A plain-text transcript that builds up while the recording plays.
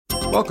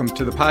Welcome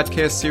to the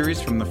podcast series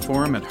from the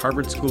Forum at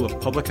Harvard School of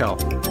Public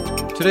Health.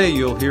 Today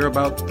you'll hear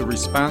about the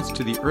response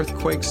to the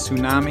earthquake,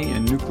 tsunami,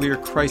 and nuclear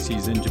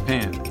crises in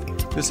Japan.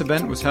 This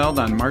event was held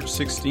on March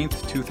 16,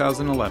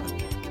 2011.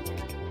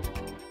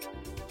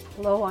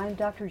 Hello, I'm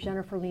Dr.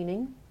 Jennifer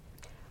Leaning.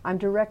 I'm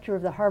director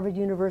of the Harvard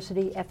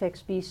University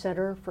FXB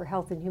Center for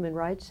Health and Human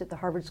Rights at the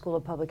Harvard School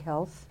of Public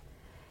Health,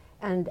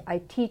 and I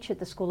teach at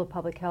the School of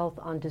Public Health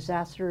on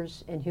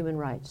disasters and human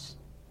rights.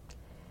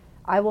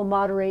 I will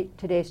moderate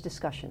today's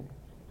discussion.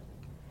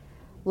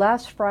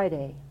 Last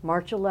Friday,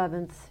 March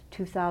 11th,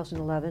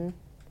 2011,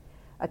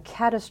 a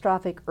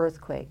catastrophic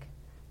earthquake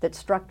that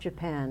struck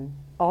Japan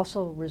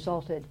also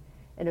resulted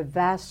in a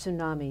vast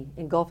tsunami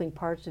engulfing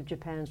parts of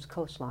Japan's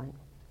coastline.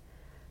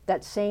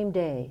 That same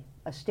day,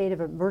 a state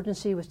of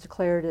emergency was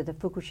declared at the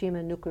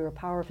Fukushima nuclear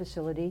power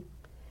facility,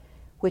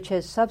 which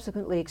has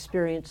subsequently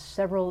experienced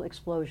several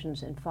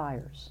explosions and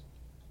fires.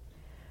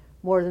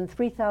 More than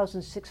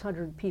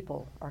 3,600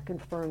 people are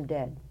confirmed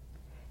dead,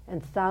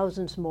 and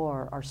thousands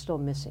more are still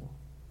missing.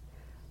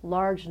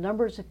 Large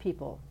numbers of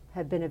people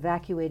have been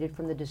evacuated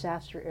from the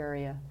disaster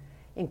area,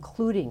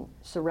 including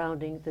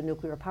surrounding the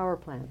nuclear power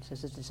plants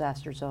as a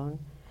disaster zone,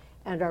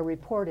 and are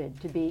reported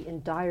to be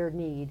in dire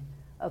need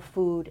of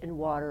food and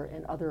water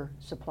and other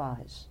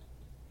supplies.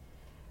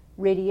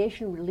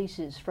 Radiation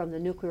releases from the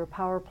nuclear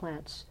power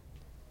plants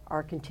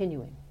are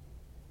continuing.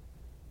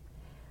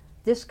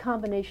 This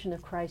combination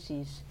of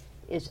crises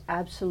is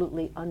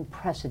absolutely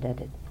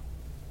unprecedented.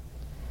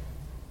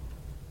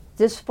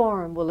 This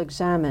forum will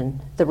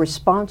examine the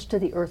response to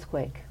the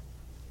earthquake,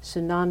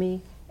 tsunami,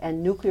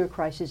 and nuclear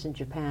crisis in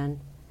Japan,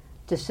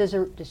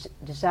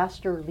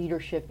 disaster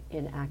leadership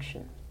in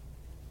action.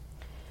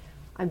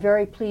 I'm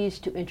very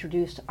pleased to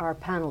introduce our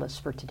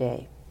panelists for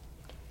today.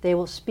 They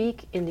will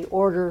speak in the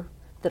order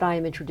that I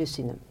am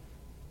introducing them.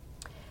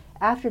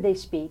 After they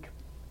speak,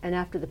 and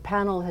after the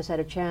panel has had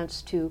a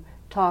chance to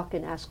talk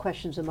and ask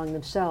questions among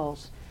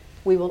themselves,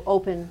 we will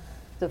open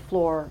the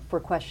floor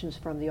for questions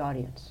from the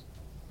audience.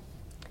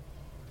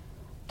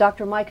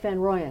 Dr. Mike Van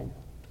Rooyen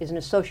is an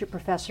associate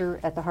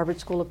professor at the Harvard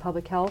School of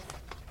Public Health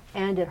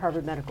and at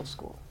Harvard Medical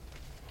School.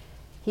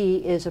 He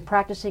is a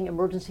practicing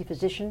emergency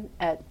physician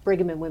at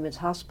Brigham and Women's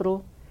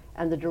Hospital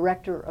and the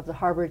director of the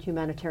Harvard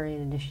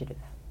Humanitarian Initiative.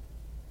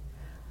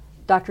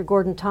 Dr.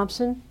 Gordon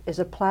Thompson is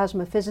a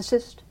plasma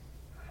physicist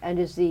and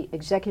is the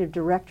executive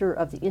director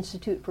of the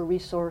Institute for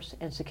Resource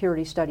and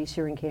Security Studies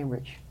here in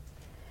Cambridge.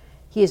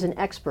 He is an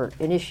expert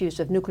in issues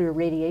of nuclear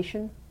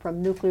radiation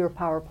from nuclear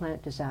power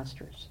plant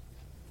disasters.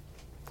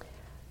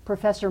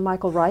 Professor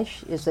Michael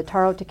Reich is the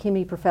Taro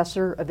Takemi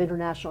Professor of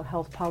International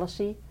Health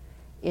Policy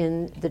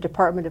in the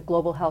Department of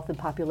Global Health and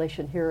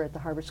Population here at the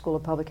Harvard School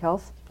of Public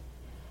Health.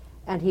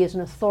 And he is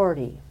an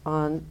authority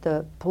on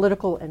the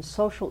political and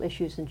social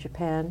issues in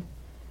Japan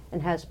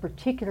and has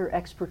particular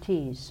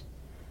expertise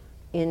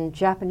in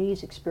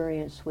Japanese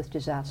experience with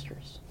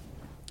disasters.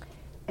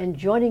 And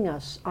joining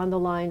us on the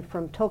line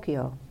from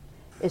Tokyo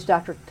is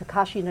Dr.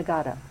 Takashi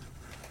Nagata.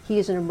 He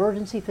is an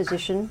emergency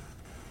physician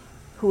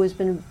who has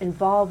been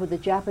involved with the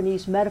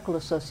Japanese Medical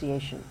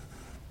Association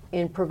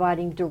in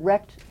providing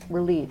direct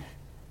relief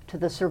to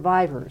the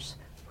survivors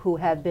who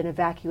have been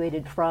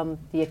evacuated from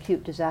the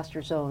acute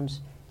disaster zones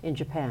in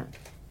Japan.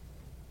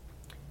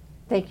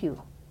 Thank you.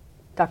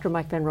 Dr.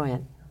 Mike Van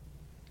Rooyen.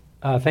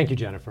 Thank you,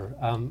 Jennifer.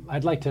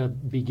 I'd like to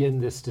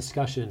begin this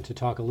discussion to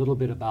talk a little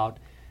bit about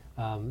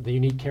the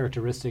unique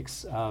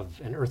characteristics of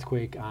an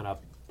earthquake on a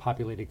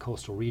populated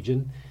coastal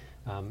region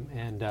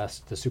and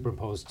the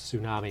superimposed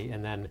tsunami,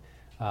 and then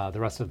the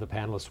rest of the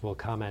panelists will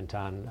comment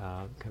on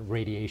kind of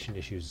radiation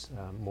issues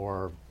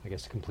more, I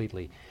guess,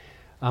 completely.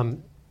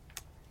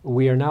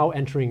 We are now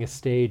entering a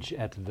stage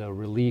at the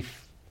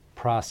relief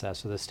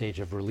process, or the stage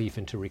of relief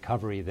into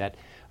recovery, that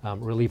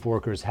relief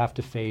workers have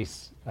to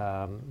face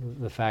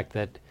the fact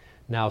that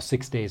now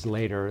 6 days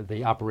later,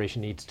 the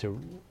operation needs to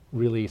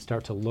really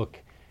start to look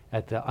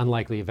at the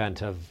unlikely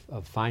event of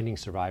finding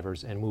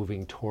survivors and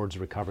moving towards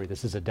recovery.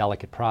 This is a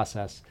delicate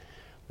process,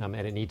 and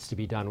it needs to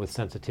be done with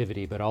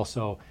sensitivity, but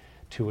also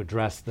to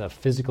address the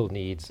physical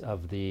needs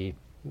of the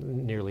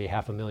nearly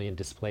 500,000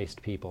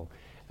 displaced people.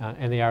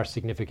 And they are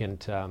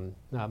significant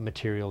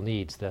material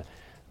needs. The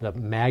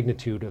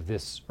magnitude of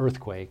this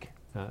earthquake,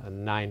 a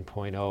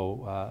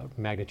 9.0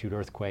 magnitude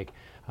earthquake,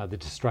 the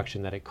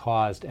destruction that it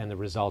caused and the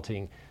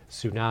resulting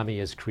tsunami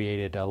has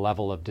created a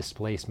level of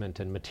displacement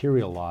and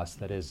material loss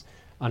that is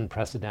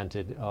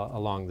unprecedented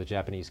along the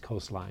Japanese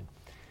coastline.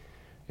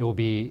 It will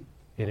be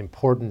an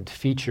important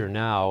feature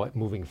now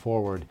moving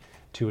forward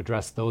to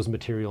address those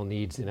material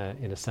needs in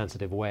a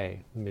sensitive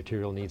way.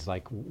 Material needs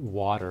like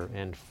water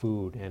and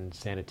food and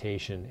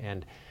sanitation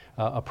and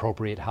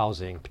appropriate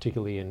housing,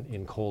 particularly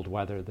in cold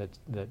weather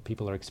that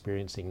people are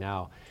experiencing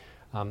now.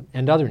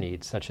 And other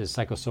needs, such as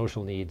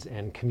psychosocial needs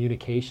and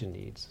communication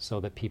needs, so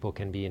that people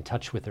can be in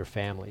touch with their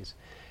families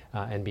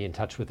and be in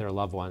touch with their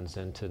loved ones,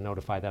 and to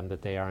notify them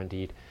that they are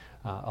indeed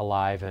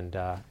alive and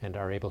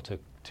are able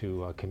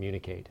to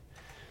communicate.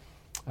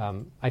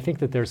 I think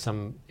that there's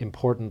some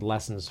important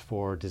lessons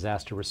for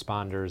disaster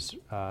responders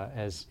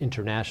as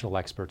international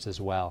experts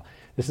as well.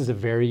 This is a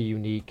very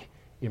unique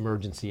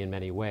emergency in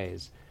many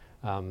ways,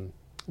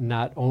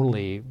 not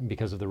only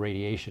because of the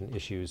radiation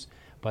issues,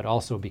 but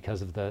also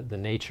because of the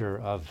nature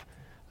of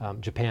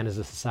Japan as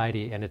a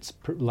society and its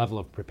level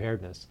of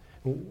preparedness.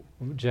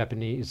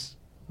 Japanese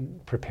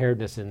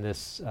preparedness in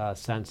this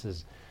sense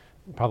is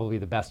probably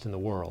the best in the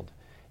world.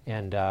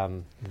 And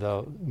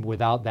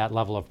without that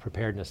level of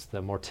preparedness,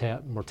 the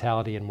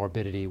mortality and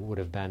morbidity would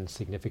have been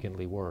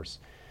significantly worse.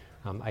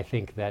 I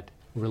think that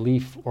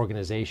relief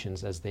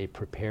organizations, as they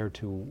prepare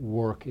to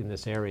work in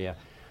this area,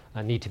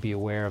 need to be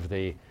aware of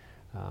the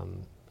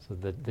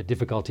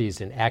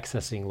difficulties in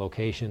accessing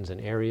locations and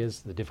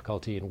areas, the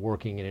difficulty in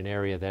working in an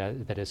area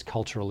that is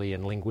culturally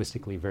and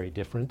linguistically very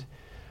different,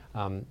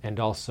 and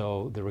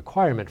also the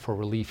requirement for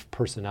relief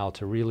personnel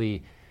to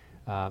really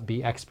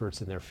be experts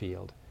in their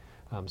field.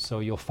 So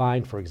you'll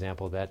find, for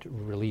example, that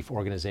relief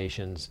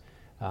organizations,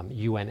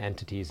 UN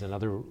entities, and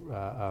other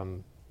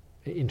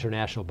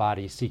international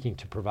bodies seeking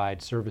to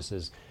provide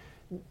services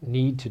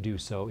need to do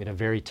so in a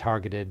very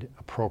targeted,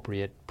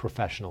 appropriate,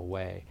 professional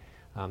way.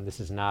 This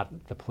is not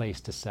the place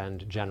to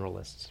send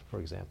generalists, for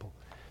example.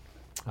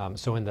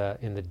 So in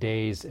the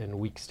days and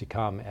weeks to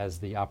come, as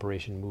the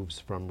operation moves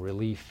from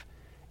relief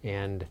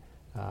and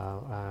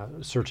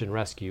search and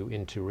rescue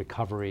into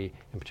recovery,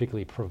 and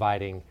particularly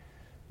providing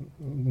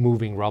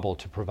moving rubble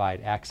to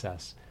provide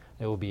access,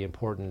 it will be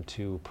important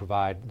to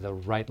provide the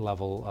right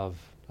level of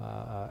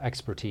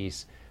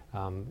expertise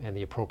and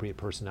the appropriate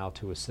personnel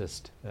to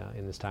assist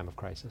in this time of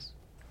crisis.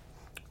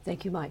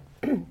 Thank you, Mike.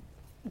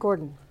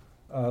 Gordon.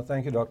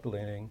 Thank you, Dr.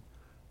 Leaning.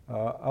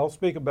 I'll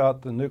speak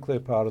about the nuclear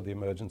part of the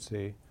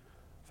emergency,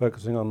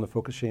 focusing on the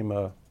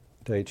Fukushima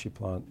Daiichi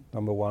plant,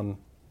 number 1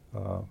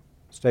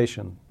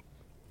 station.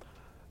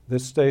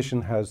 This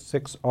station has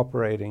 6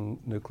 operating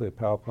nuclear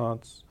power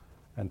plants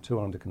and 2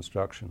 under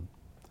construction.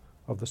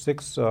 Of the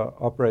 6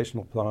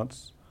 operational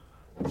plants,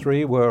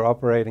 3 were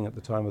operating at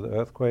the time of the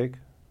earthquake,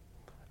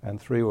 and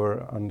 3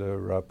 were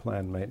under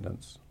planned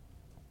maintenance.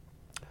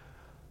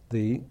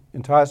 The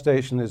entire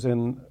station is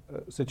in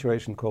a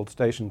situation called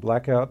station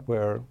blackout,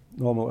 where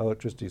normal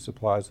electricity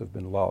supplies have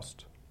been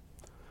lost.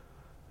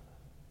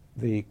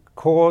 The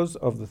cores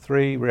of the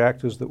 3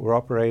 reactors that were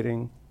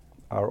operating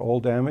are all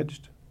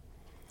damaged.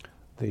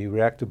 The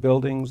reactor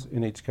buildings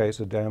in each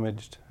case are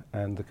damaged,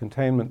 and the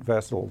containment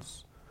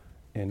vessels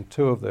in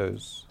 2 of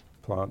those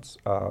plants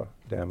are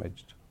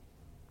damaged.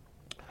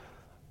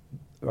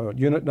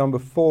 Unit number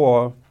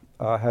 4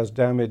 has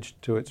damage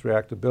to its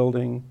reactor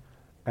building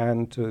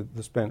and to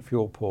the spent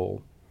fuel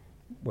pool,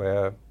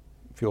 where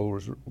fuel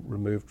was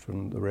removed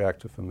from the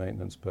reactor for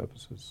maintenance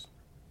purposes.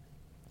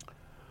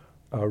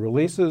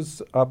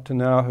 Releases up to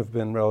now have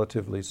been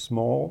relatively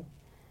small.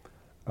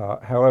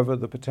 However,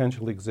 the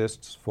potential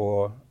exists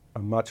for a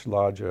much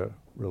larger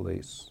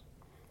release.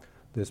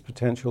 This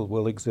potential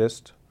will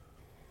exist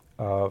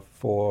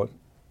for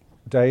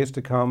days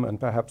to come and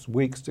perhaps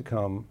weeks to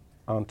come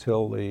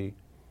until the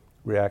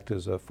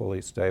reactors are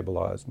fully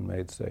stabilized and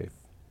made safe.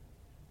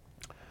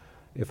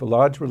 If a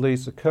large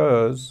release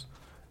occurs,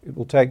 it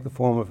will take the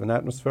form of an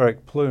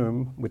atmospheric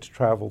plume which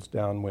travels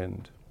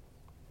downwind.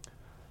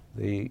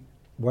 The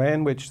way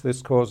in which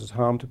this causes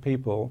harm to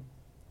people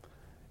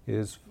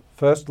is,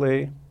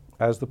 firstly,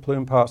 as the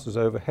plume passes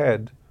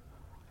overhead,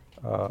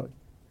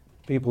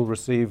 people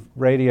receive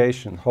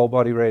radiation, whole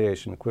body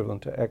radiation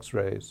equivalent to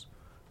X-rays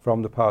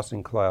from the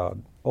passing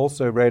cloud.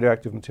 Also,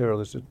 radioactive material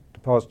is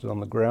deposited on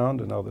the ground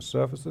and other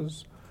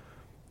surfaces,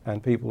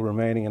 and people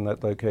remaining in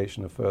that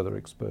location are further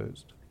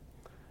exposed.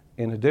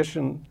 In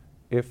addition,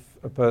 if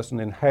a person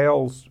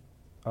inhales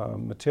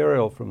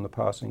material from the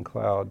passing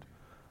cloud,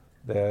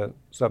 they're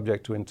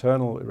subject to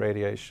internal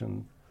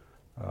irradiation,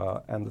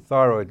 and the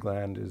thyroid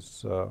gland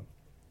is a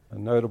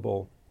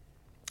notable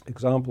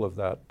example of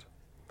that.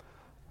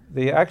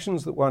 The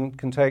actions that one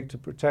can take to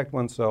protect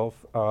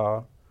oneself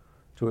are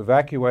to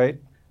evacuate,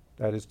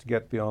 that is to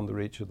get beyond the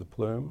reach of the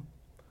plume,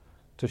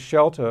 to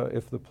shelter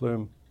if the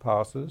plume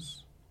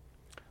passes,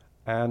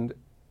 and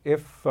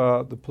if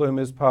the plume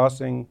is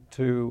passing,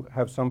 to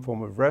have some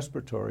form of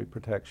respiratory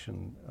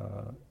protection.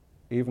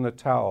 Even a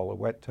towel, a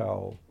wet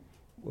towel,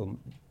 will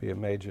be a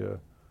major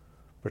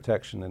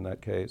protection in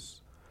that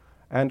case.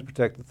 And to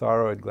protect the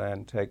thyroid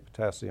gland, take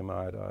potassium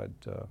iodide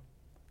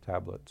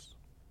tablets.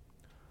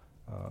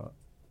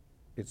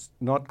 It's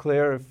not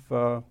clear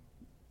if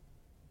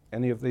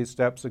any of these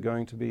steps are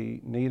going to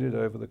be needed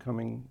over the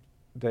coming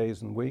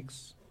days and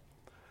weeks.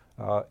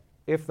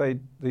 If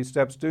these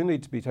steps do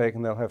need to be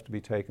taken, they'll have to be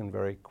taken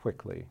very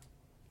quickly,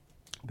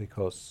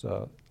 because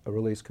a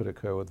release could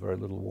occur with very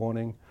little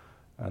warning,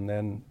 and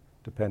then,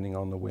 depending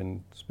on the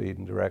wind speed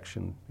and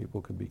direction,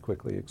 people could be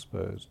quickly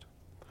exposed.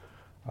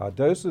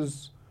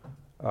 Doses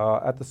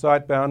at the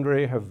site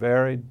boundary have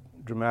varied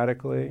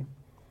dramatically.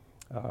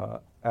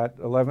 At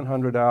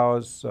 1100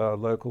 hours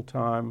local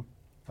time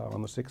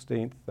on the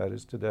 16th, that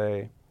is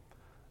today,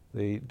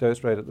 the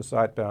dose rate at the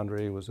site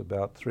boundary was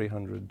about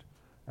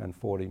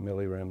 340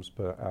 millirems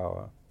per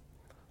hour.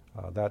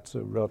 That's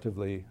a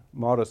relatively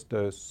modest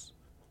dose.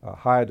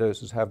 Higher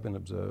doses have been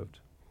observed.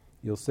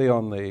 You'll see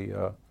on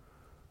the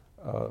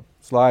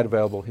slide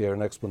available here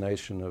an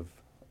explanation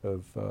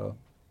of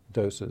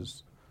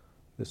doses.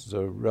 This is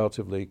a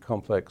relatively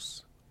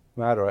complex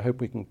matter. I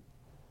hope we can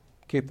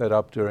keep that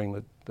up during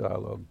the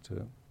dialogue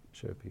to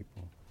show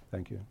people.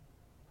 Thank you.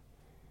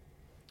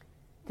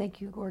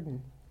 Thank you,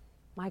 Gordon.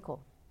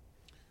 Michael.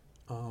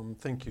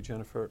 Thank you,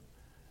 Jennifer.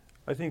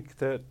 I think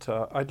that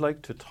I'd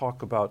like to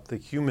talk about the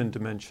human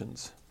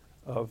dimensions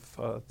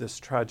of this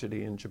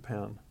tragedy in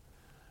Japan.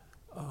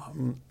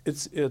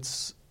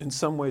 It's in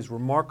some ways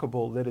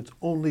remarkable that it's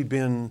only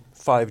been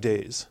 5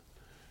 days,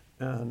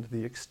 and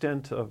the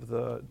extent of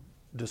the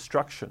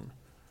destruction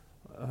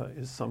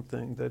is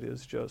something that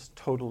is just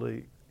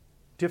totally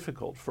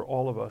difficult for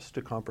all of us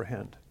to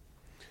comprehend.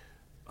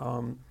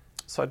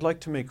 So I'd like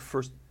to make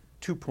first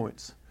 2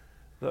 points.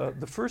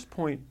 The first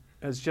point,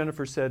 as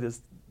Jennifer said,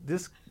 is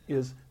this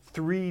is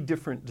 3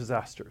 different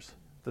disasters: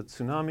 the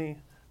tsunami,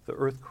 the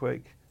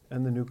earthquake,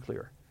 and the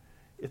nuclear.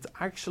 It's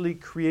actually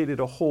created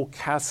a whole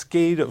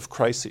cascade of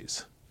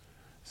crises.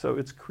 So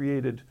it's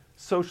created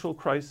social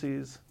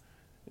crises,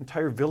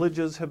 entire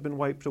villages have been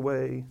wiped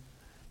away.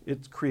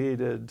 It's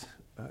created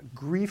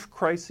grief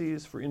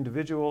crises for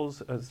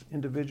individuals, as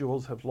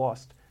individuals have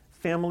lost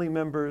family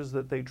members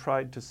that they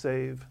tried to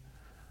save.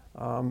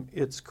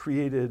 It's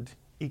created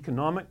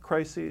economic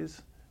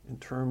crises in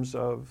terms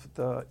of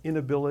the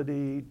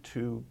inability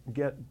to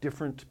get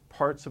different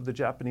parts of the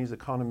Japanese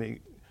economy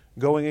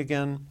going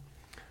again.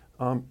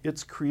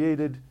 It's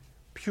created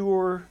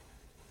pure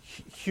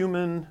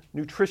human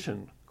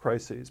nutrition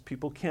crises.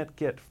 People can't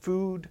get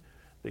food,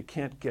 they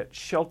can't get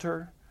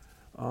shelter,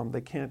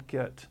 they can't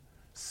get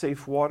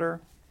safe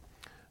water.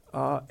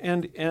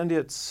 And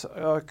it's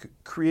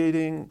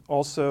creating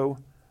also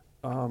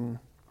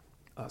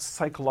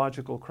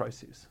psychological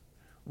crises.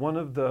 One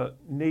of the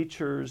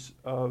natures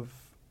of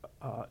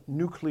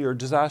nuclear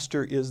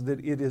disaster is that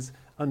it is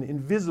an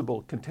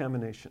invisible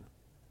contamination.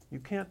 You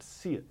can't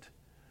see it,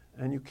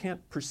 and you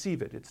can't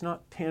perceive it. It's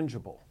not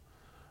tangible.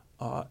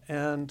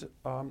 And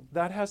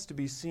that has to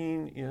be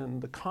seen in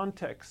the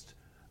context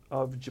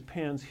of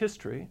Japan's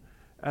history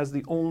as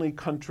the only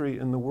country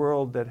in the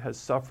world that has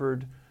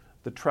suffered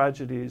the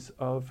tragedies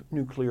of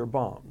nuclear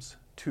bombs,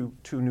 two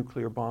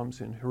nuclear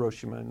bombs in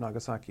Hiroshima and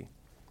Nagasaki.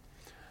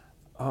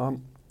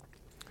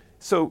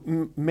 So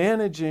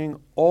managing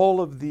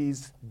all of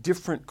these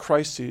different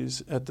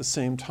crises at the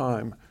same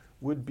time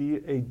would be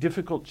a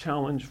difficult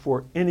challenge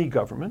for any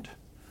government.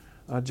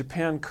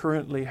 Japan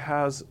currently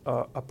has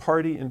a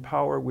party in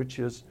power, which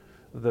is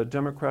the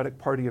Democratic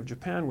Party of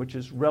Japan, which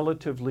is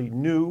relatively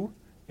new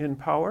in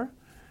power,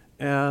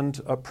 and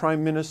a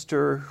prime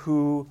minister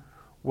who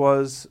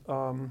was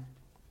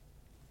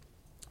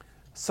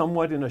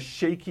somewhat in a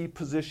shaky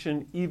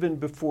position even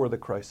before the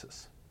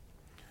crisis.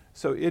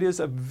 So it is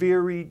a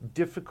very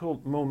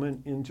difficult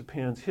moment in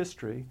Japan's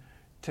history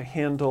to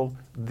handle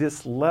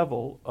this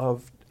level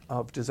of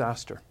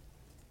disaster.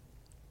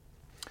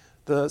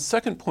 The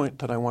second point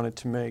that I wanted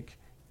to make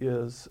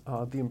is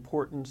the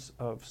importance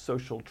of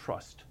social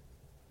trust.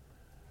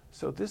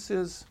 So this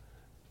is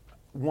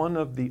one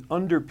of the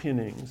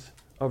underpinnings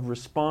of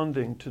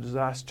responding to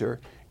disaster,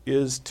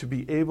 is to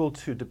be able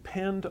to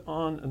depend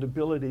on an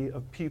ability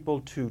of people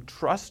to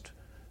trust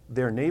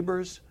their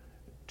neighbors,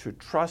 to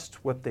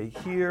trust what they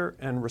hear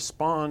and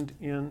respond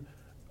in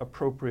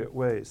appropriate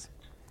ways.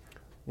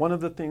 One of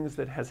the things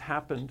that has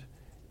happened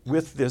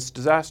with this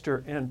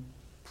disaster and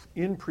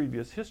in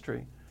previous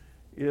history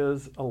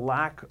is a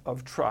lack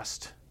of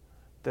trust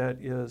that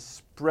is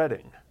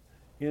spreading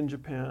in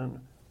Japan,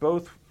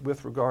 both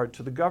with regard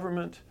to the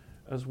government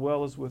as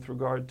well as with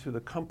regard to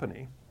the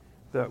company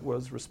that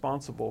was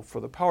responsible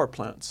for the power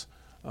plants,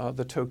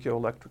 the Tokyo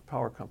Electric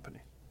Power Company.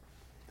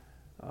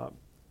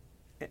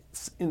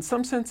 In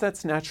some sense,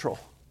 that's natural.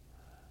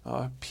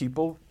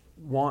 People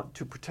want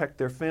to protect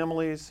their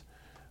families.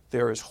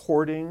 There is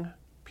hoarding.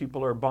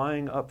 People are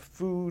buying up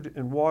food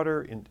and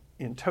water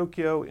in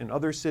Tokyo, in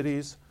other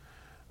cities.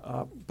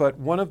 But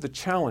one of the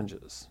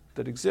challenges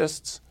that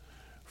exists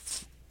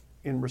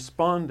in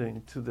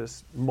responding to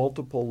this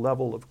multiple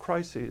level of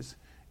crises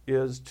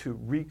is to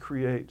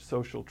recreate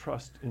social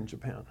trust in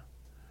Japan.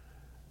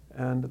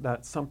 And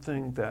that's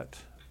something that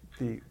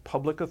the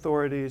public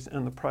authorities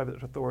and the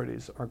private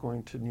authorities are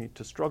going to need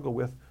to struggle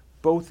with,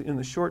 both in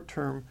the short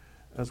term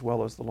as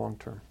well as the long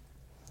term.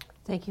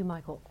 Thank you,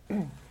 Michael.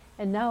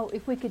 And now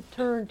if we could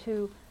turn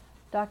to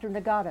Dr.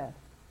 Nagata.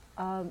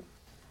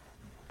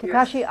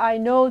 Takashi, yes. I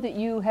know that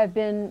you have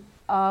been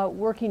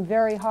working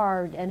very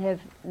hard and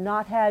have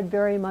not had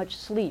very much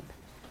sleep.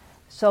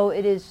 So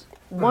it is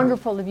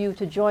wonderful of you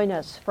to join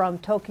us from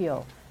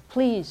Tokyo.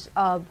 Please,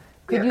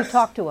 could you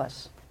talk to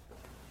us?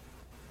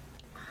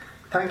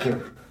 Thank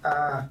you.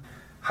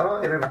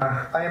 Hello, everyone.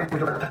 I am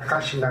Dr.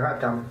 Takashi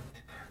Nagata.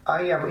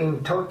 I am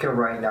in Tokyo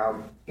right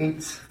now.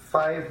 It's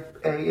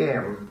 5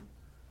 a.m.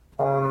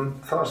 on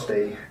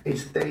Thursday.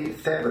 It's day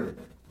 7.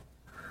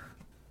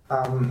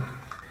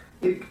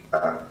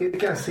 You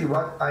can see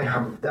what I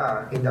have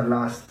done in the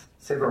last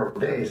several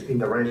days in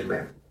the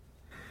regiment.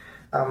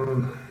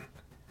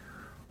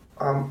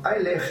 I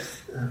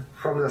left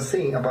from the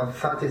scene about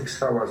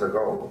 36 hours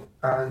ago,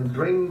 and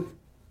during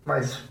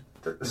my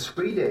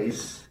 3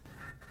 days,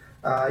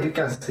 you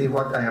can see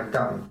what I have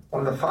done.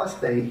 On the first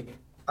day,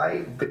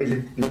 I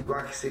visited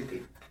Iwaki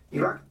City.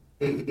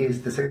 Iwaki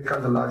is the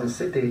second largest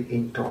city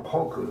in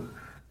Tohoku,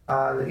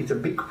 and it's a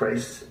big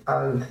place,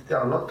 and there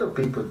are a lot of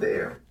people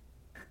there.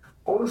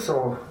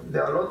 Also,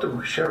 there are a lot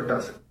of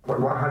shelters, about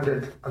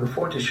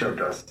 140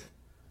 shelters,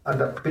 and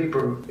the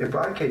people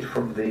evacuated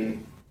from the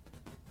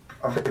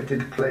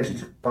affected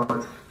places,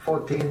 about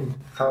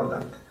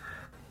 14,000.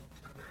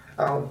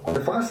 On the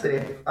first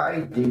day,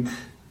 I did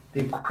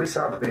the quick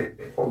survey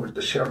of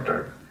the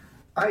shelter.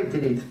 I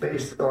did it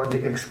based on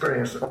the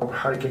experience of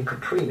Hurricane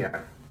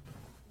Katrina.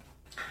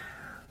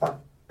 On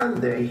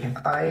Sunday,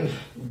 I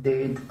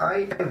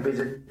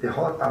visited the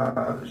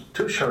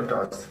 2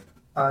 shelters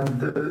and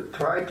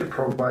tried to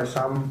provide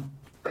some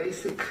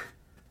basic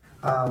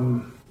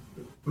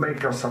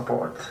medical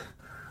support.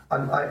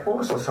 And I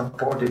also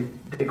supported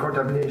the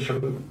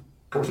decontamination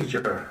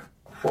procedure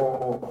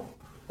for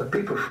the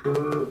people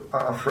who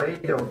are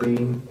afraid of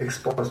being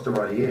exposed to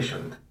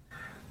radiation.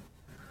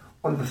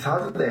 On the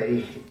third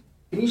day,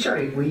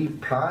 initially we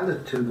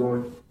planned to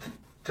go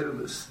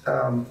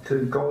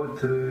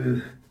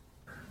to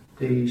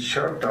the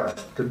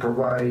shelters to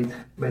provide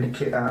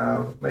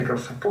medical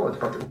support,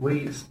 but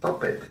we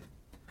stopped it.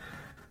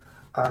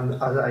 And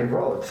as I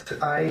wrote,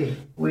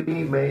 we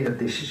made a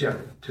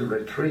decision to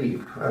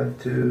retrieve,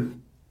 to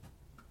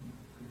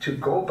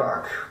go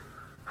back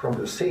from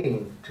the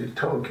scene to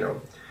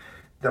Tokyo.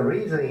 The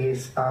reason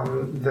is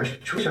the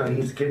situation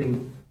is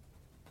getting,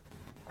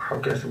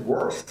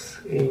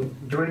 worse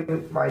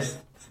during my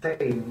stay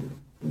in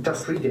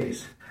just 3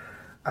 days.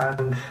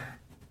 And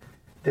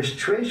the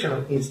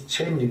situation is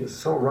changing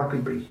so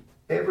rapidly.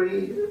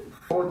 Every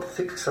 4 to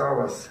 6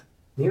 hours,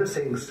 new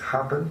things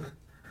happen,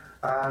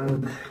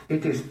 and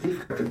it is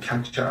difficult to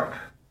catch up.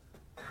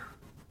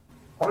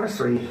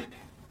 Honestly,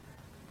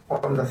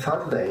 on the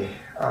third day,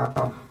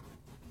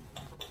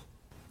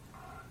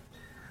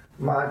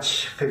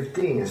 March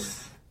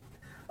 15th,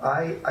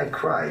 I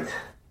cried.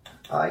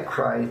 I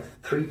cried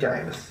 3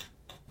 times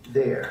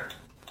there.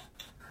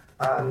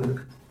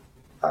 And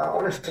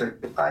honestly,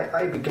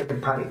 I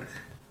became panicked.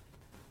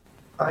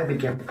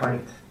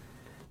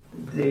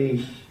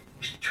 The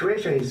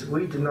situation is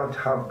we do not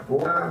have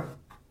water,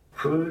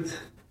 food,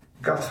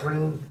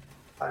 gasoline,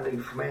 and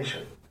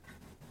information.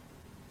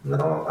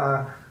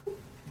 No,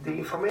 the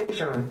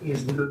information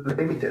is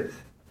limited.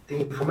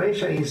 The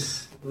information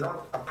is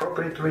not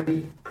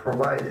appropriately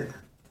provided.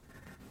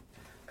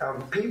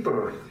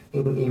 People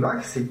in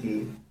Iwaki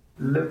City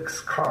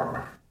looks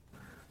calm,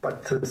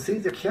 but to see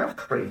them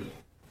carefree,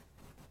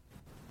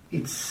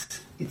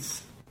 it's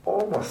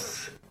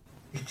almost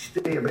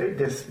they are very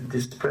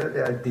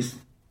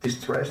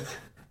distressed,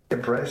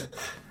 depressed.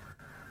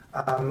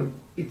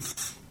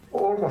 It's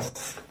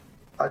almost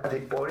at the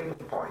boiling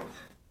point.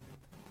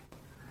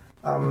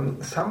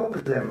 Some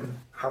of them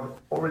have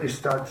already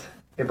started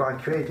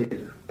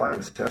evacuated by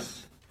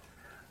themselves,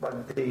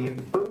 but the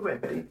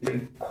movement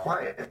is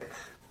quiet.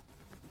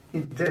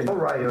 There's no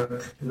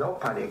riot, no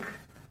panic,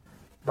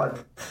 but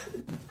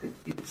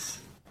it's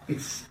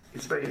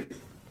very,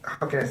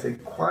 how can I say,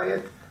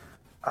 quiet,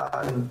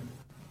 and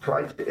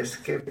try to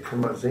escape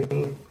from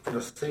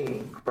the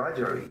scene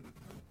gradually.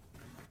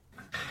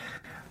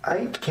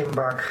 I came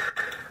back.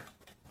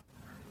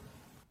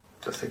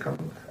 Just a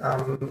second.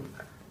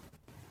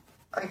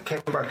 I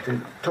came back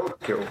to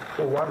Tokyo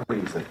for one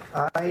reason.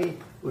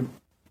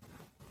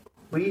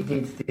 We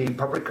did the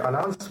public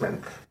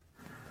announcement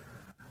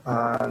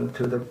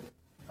to the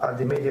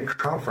media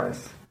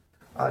conference,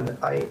 and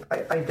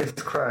I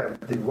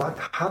described what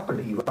happened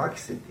in Iwaki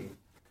City,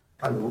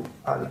 and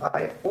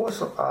I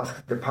also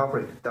asked the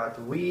public that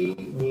we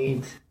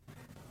need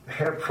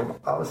help from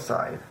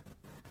outside.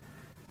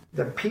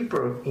 The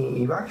people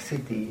in Iwaki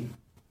City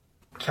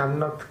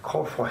cannot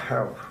call for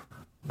help,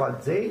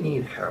 but they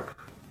need help.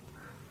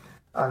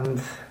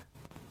 And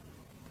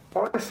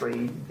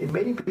honestly,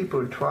 many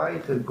people try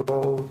to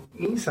go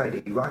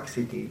inside Iwaki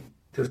City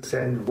to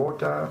send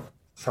water,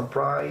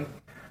 supply,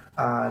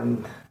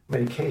 and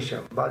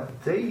medication,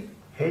 but they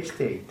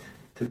hesitate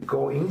to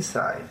go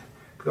inside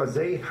because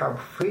they have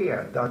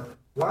fear that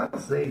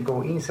once they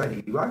go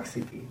inside Iwaki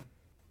City,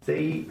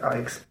 they are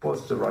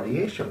exposed to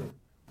radiation,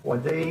 or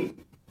they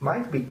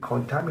might be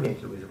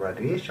contaminated with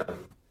radiation.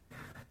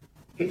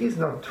 It is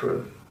not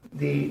true.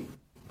 The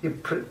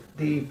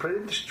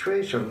present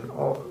situation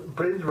or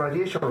present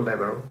radiation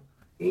level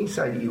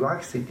inside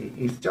Iwaki City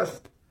is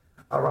just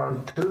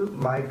around 2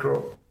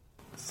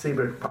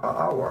 microsievert per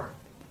hour.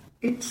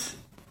 It's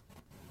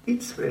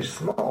very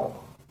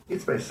small.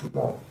 It's very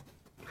small.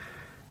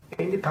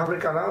 In the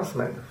public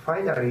announcement,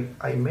 finally,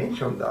 I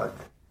mentioned that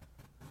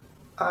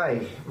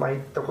Takashi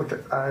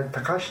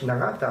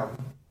Nagata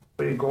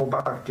will go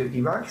back to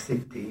Iwaki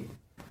City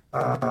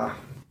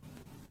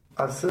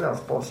as soon as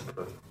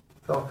possible.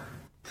 So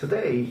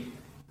today,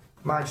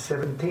 March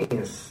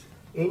 17th,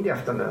 in the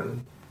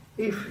afternoon,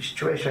 if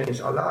situation is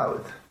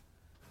allowed,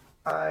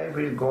 I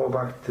will go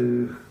back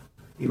to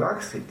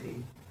Iwak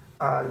City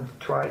and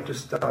try to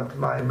start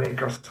my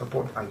medical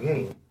support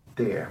again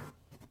there.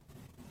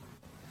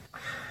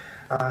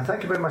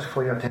 Thank you very much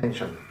for your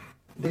attention.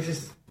 This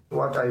is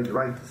what I would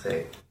like to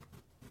say.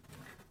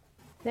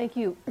 Thank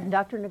you,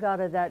 Dr.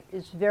 Nagata. That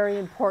is very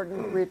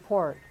important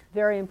report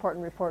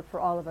for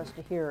all of us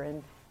to hear,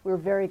 and we're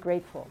very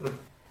grateful.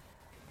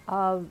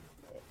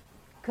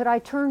 Could I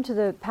turn to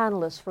the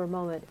panelists for a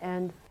moment?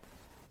 And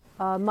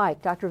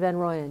Mike, Dr. Van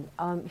Rooyen,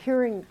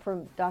 hearing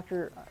from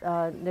Dr.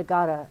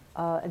 Nagata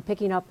and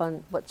picking up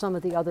on what some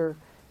of the other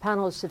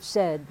panelists have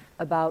said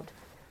about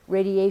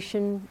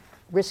radiation,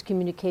 risk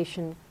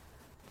communication,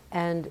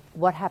 and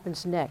what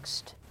happens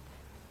next.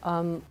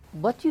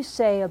 What do you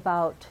say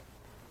about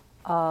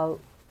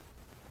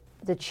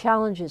the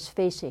challenges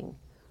facing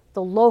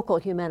the local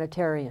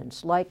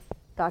humanitarians like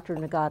Dr.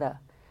 Nagata?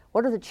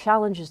 What are the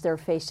challenges they're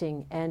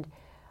facing, and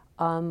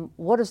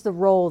what is the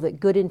role that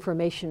good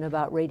information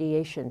about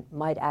radiation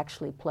might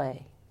actually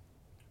play?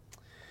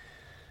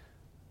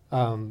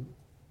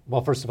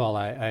 Well, first of all,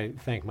 I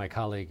thank my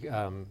colleague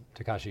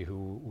Takashi,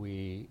 who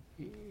we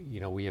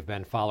have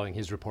been following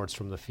his reports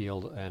from the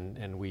field,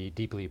 and we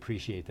deeply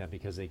appreciate them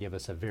because they give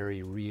us a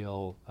very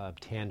real,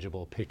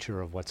 tangible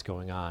picture of what's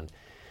going on.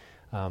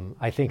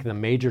 I think the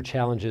major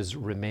challenges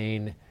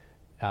remain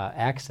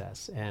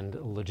access and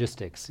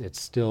logistics. It's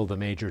still the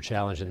major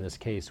challenge in this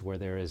case, where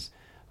there is,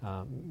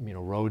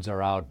 roads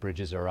are out,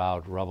 bridges are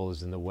out, rubble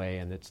is in the way,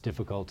 and it's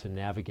difficult to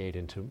navigate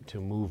and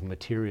to move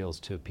materials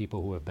to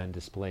people who have been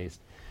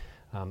displaced.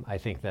 I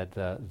think that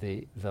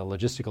the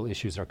logistical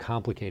issues are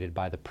complicated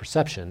by the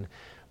perception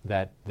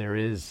that there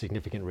is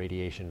significant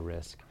radiation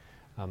risk.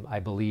 I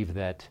believe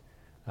that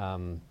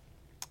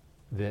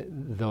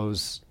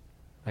those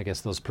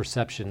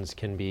perceptions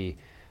can be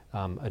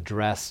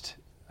addressed,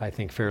 I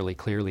think, fairly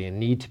clearly, and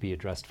need to be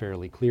addressed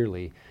fairly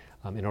clearly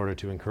in order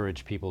to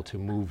encourage people to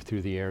move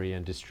through the area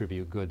and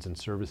distribute goods and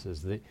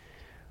services.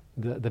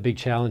 The big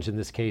challenge in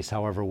this case,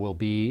 however, will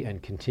be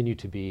and continue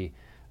to be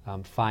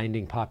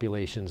finding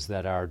populations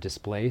that are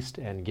displaced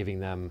and giving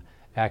them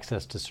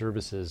access to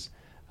services.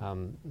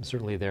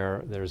 Certainly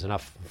there's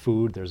enough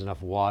food, there's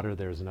enough water,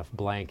 there's enough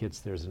blankets,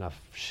 there's enough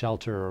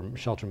shelter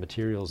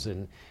materials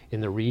in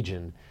the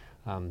region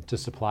to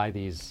supply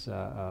these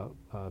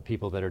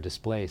people that are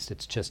displaced.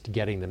 It's just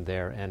getting them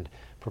there and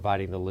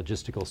providing the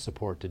logistical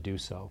support to do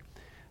so.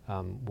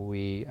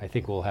 I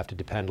think we'll have to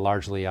depend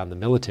largely on the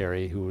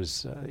military,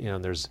 who's,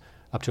 there's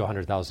up to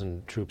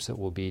 100,000 troops that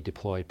will be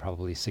deployed,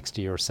 probably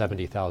 60 or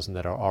 70,000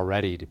 that are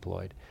already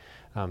deployed,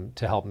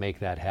 to help make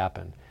that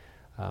happen.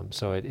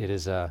 So it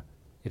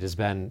has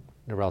been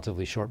a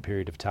relatively short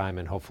period of time,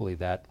 and hopefully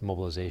that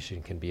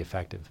mobilization can be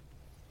effective.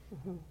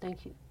 Mm-hmm.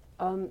 Thank you.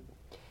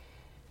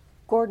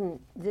 Gordon,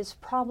 this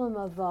problem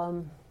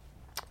of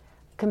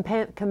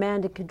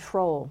command and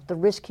control, the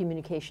risk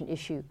communication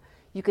issue,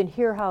 you can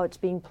hear how it's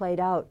being played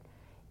out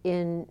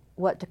in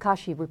what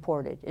Takashi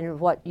reported and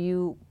what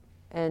you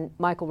and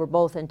Michael were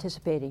both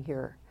anticipating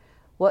here.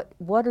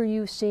 What are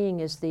you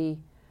seeing as the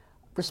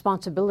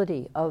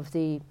responsibility of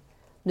the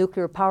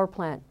nuclear power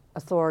plant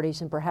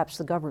authorities and perhaps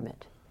the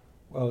government?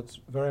 Well, it's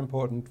very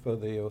important for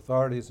the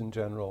authorities in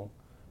general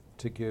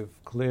to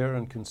give clear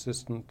and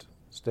consistent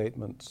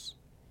statements.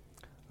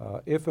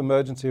 If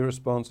emergency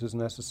response is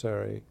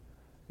necessary,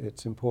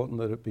 it's important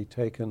that it be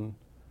taken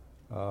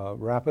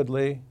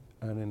rapidly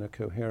and in a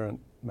coherent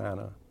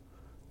manner.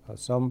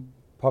 Some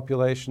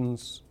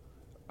populations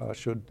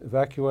should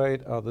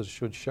evacuate, others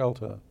should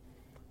shelter.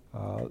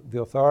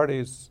 The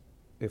authorities,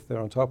 if they're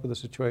on top of the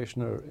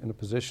situation, are in a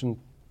position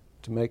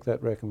to make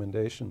that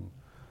recommendation.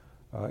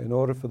 In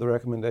order for the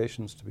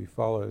recommendations to be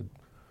followed,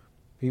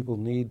 people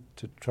need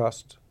to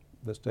trust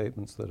the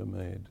statements that are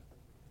made.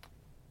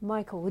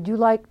 Michael, would you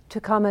like to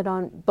comment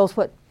on both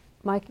what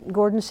Mike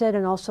Gordon said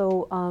and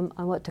also on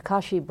what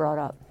Takashi brought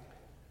up?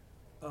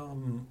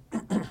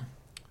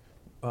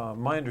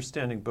 My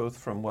understanding, both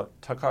from what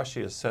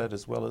Takashi has said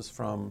as well as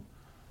from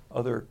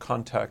other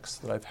contacts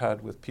that I've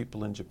had with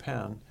people in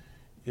Japan,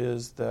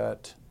 is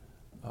that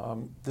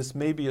this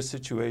may be a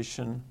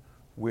situation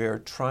where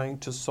trying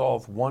to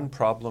solve one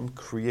problem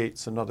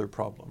creates another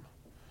problem.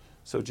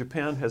 So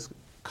Japan has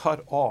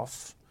cut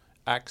off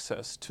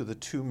access to the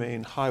two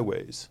main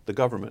highways. The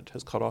government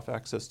has cut off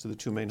access to the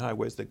two main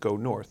highways that go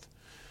north,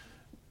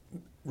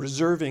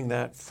 reserving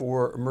that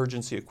for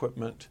emergency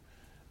equipment,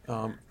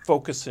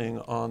 focusing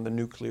on the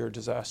nuclear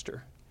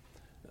disaster.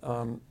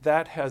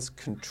 That has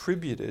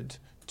contributed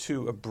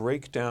to a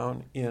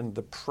breakdown in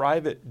the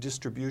private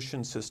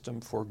distribution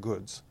system for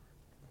goods.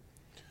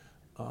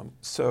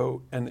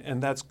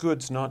 And that's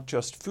goods, not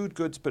just food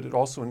goods, but it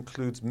also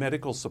includes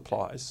medical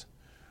supplies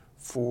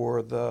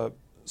for the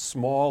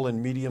small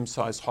and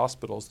medium-sized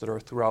hospitals that are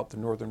throughout the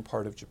northern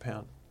part of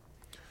Japan.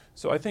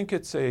 So I think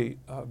it's a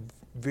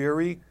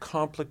very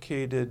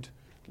complicated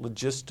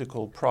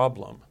logistical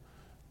problem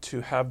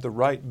to have the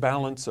right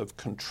balance of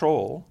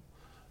control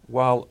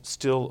while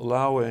still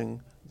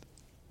allowing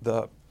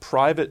the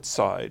private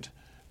side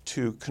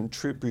to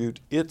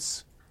contribute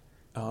its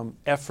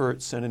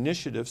efforts and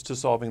initiatives to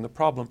solving the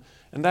problem.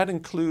 And that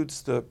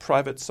includes the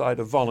private side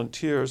of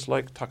volunteers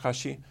like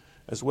Takashi,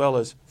 as well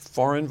as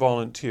foreign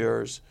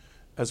volunteers,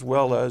 as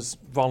well as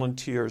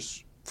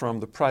volunteers from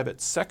the private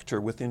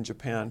sector within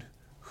Japan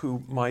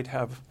who might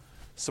have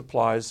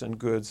supplies and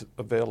goods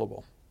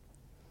available.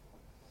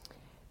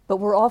 But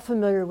we're all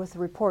familiar with the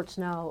reports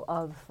now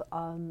of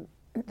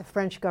the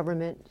French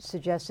government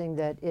suggesting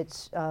that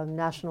its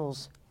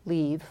nationals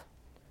leave,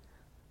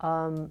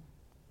 or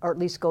at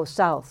least go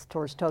south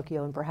towards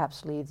Tokyo and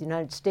perhaps leave. The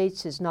United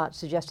States is not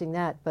suggesting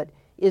that, but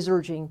is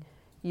urging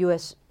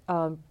U.S.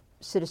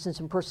 Citizens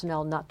and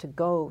personnel not to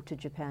go to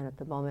Japan at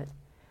the moment.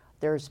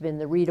 There's been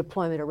the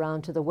redeployment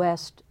around to the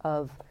west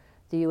of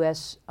the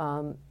U.S.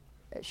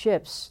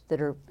 Ships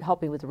that are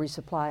helping with the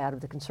resupply out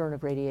of the concern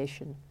of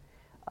radiation.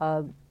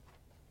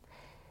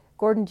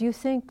 Gordon, do you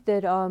think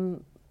that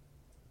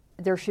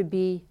there should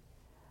be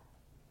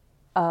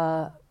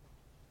an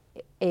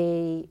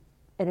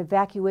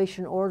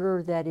evacuation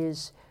order that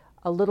is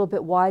a little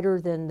bit wider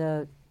than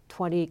the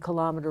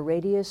 20-kilometer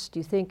radius? Do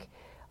you think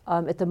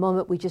at the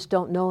moment we just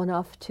don't know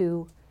enough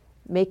to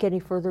make any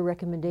further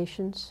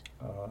recommendations?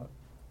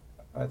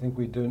 I think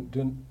we don't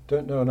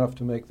know enough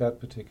to make that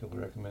particular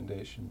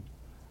recommendation.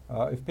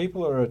 If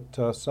people are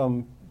at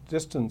some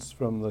distance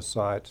from the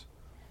site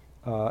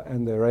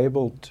and they're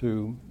able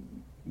to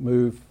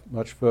move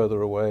much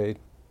further away,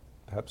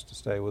 perhaps to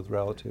stay with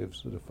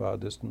relatives at a far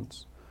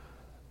distance,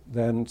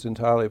 then it's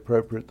entirely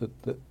appropriate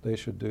that they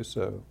should do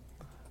so.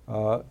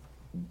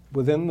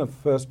 Within the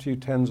first few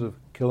tens of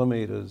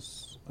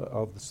kilometers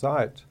of the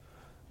site,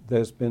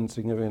 there's been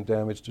significant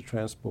damage to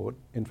transport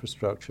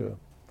infrastructure.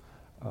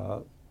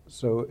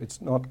 So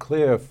it's not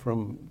clear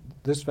from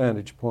this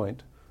vantage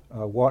point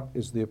what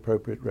is the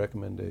appropriate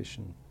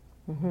recommendation.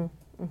 Mm-hmm.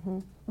 Mm-hmm.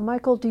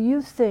 Michael, do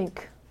you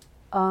think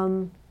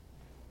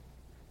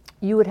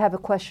you would have a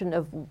question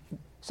of,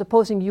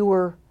 supposing you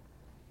were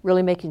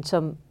really making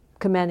some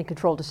command and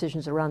control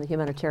decisions around the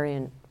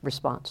humanitarian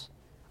response?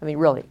 I mean,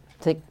 really,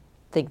 think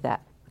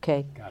that,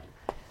 okay? Got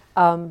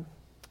it.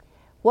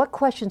 What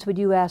questions would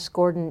you ask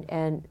Gordon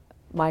and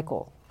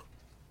Michael,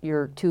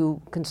 your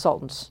two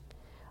consultants,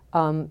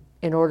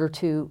 in order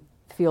to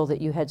feel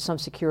that you had some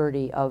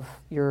security of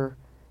your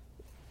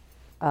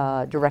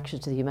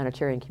directions to the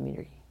humanitarian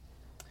community?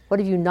 What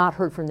have you not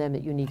heard from them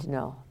that you need to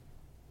know?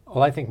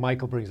 Well, I think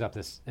Michael brings up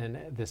this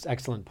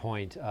excellent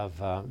point of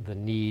the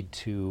need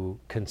to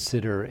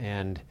consider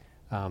and,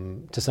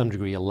 to some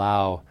degree,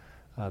 allow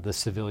the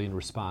civilian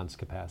response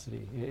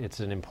capacity.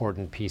 It's an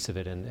important piece of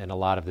it, and a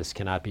lot of this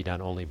cannot be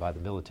done only by the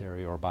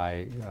military or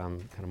by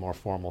kind of more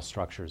formal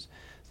structures.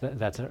 So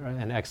that's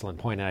an excellent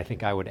point, and I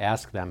think I would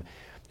ask them,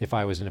 if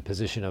I was in a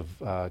position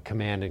of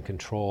command and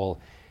control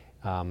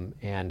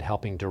and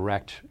helping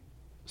direct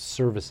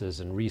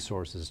services and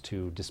resources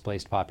to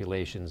displaced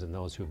populations and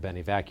those who've been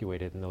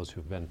evacuated and those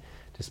who've been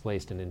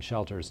displaced and in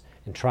shelters,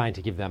 and trying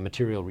to give them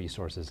material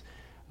resources.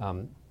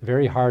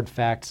 Very hard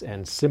facts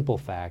and simple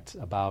facts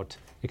about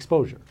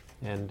exposure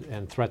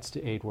and threats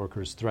to aid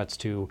workers, threats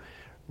to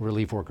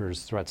relief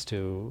workers, threats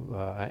to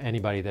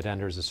anybody that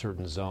enters a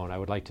certain zone. I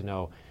would like to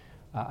know.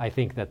 I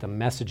think that the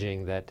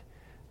messaging that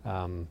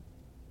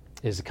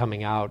is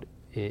coming out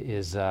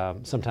is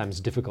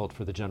sometimes difficult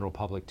for the general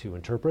public to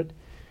interpret.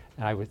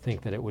 And I would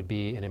think that it would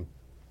be an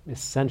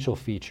essential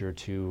feature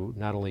to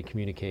not only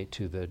communicate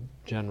to the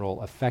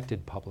general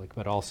affected public,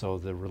 but also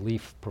the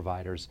relief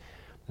providers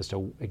as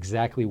to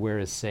exactly where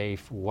is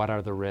safe, what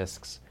are the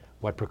risks,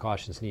 what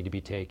precautions need to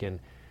be taken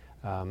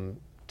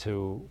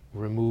to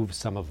remove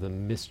some of the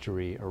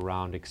mystery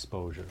around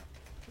exposure.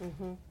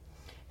 Mm-hmm.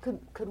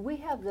 Could we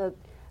have the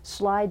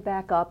slide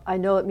back up? I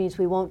know it means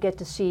we won't get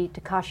to see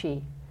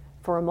Takashi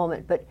for a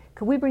moment, but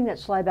could we bring that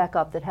slide back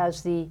up that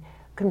has the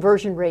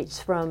conversion rates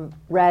from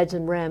rads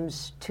and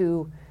rems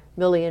to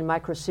milli and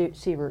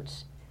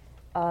microsieverts?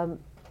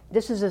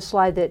 This is a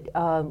slide that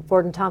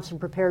Gordon Thompson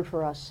prepared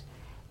for us,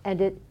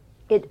 and it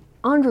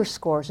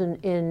underscores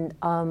in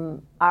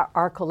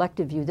our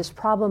collective view this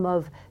problem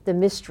of the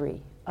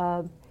mystery.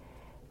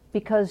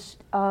 Because,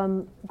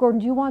 Gordon,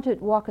 do you want to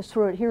walk us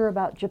through it here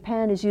about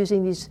Japan is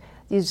using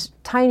these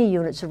tiny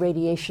units of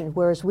radiation,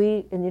 whereas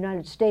we in the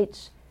United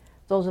States,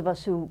 those of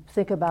us who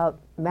think about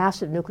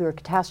massive nuclear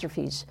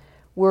catastrophes,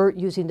 we're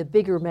using the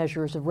bigger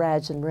measures of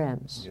rads and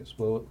rems. Yes,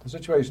 well, the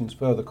situation's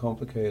further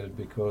complicated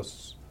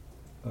because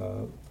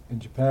in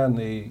Japan,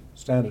 the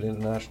standard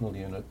international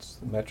units,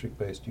 the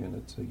metric-based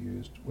units, are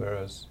used,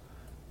 whereas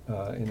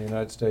in the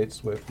United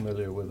States, we're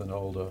familiar with an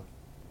older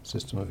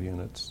system of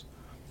units.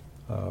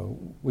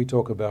 We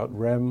talk about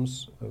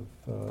REMs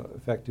of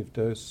effective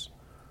dose,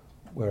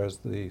 whereas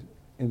the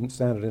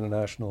standard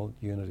international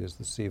unit is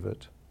the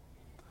sievert.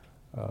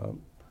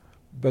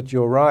 But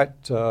you're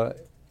right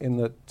in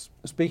that,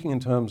 speaking in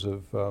terms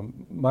of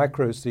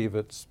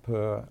microsieverts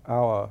per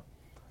hour,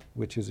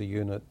 which is a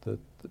unit that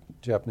the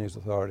Japanese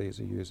authorities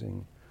are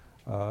using,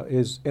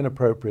 is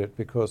inappropriate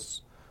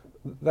because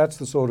that's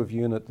the sort of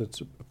unit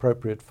that's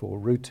appropriate for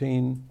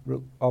routine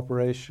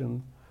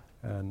operation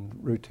and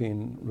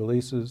routine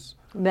releases.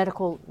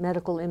 Medical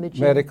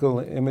imaging. Medical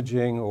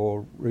imaging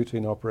or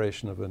routine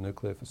operation of a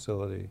nuclear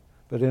facility.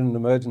 But in an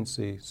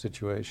emergency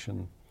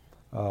situation,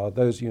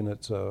 those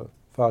units are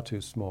far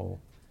too small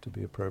to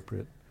be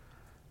appropriate.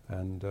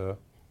 And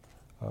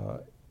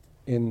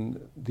in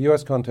the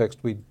US context,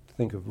 we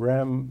think of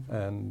REM,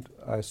 and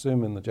I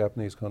assume in the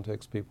Japanese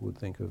context, people would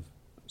think of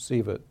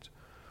CVIT.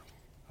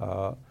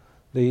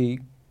 The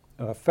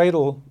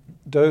fatal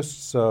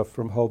dose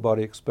from whole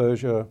body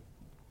exposure,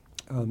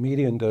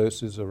 median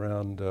dose is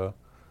around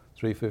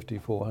 350,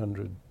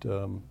 400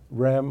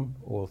 REM,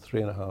 or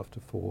 3.5 to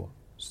 4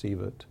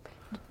 CVIT.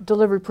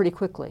 Delivered pretty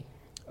quickly.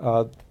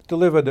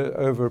 Delivered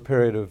over a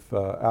period of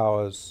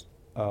hours,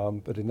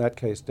 but in that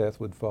case, death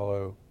would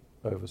follow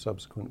over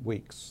subsequent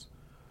weeks.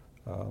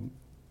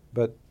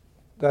 But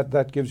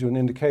that gives you an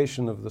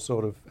indication of the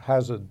sort of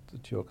hazard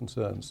that you're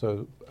concerned.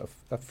 So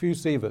a few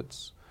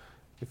CVITs,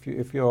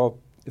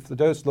 if the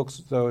dose looks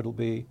as though it'll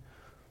be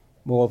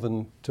more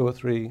than 2 or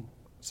 3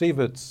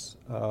 CVITs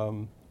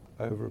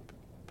over a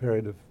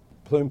period of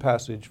plume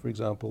passage, for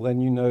example, then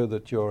you know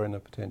that you're in a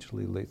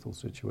potentially lethal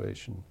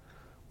situation.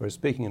 Whereas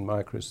speaking in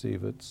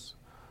microsieverts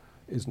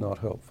is not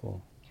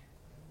helpful.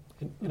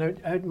 And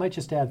I might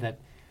just add that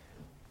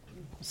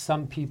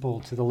some people,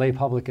 to the lay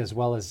public as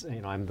well as,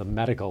 I'm the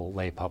medical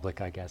lay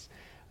public, I guess,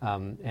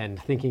 and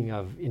thinking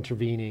of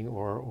intervening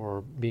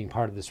or being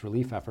part of this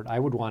relief effort, I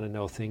would want to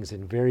know things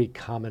in very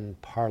common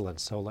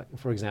parlance. So, like,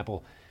 for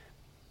example,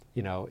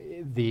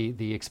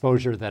 the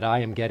exposure that I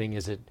am getting,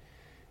 is it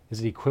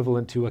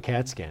equivalent to a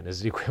CAT scan?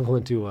 Is it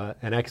equivalent to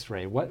an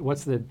X-ray?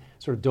 What's the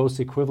sort of dose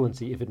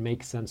equivalency, if it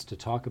makes sense to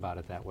talk about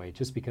it that way?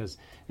 Just because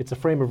it's a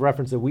frame of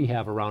reference that we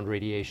have around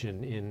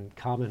radiation in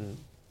common,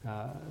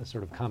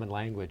 sort of common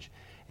language.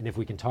 And if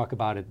we can talk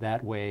about it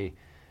that way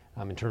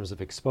in terms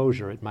of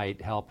exposure, it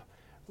might help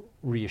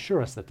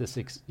reassure us that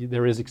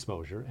there is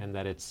exposure and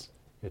that it's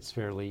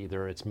fairly,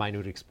 either it's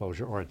minute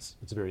exposure or it's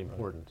very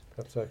important.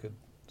 Perhaps I could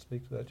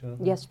speak to that,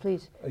 Jennifer? Yes,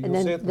 please.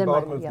 You'll see at the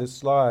bottom of this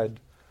slide,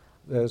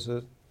 there's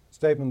a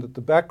statement that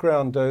the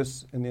background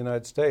dose in the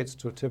United States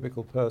to a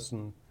typical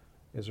person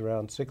is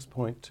around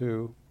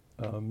 6.2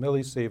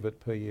 millisievert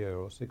per year,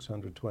 or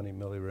 620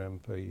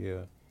 millirem per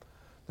year.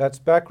 That's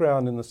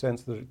background in the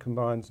sense that it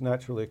combines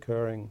naturally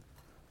occurring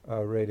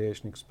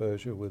radiation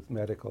exposure with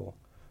medical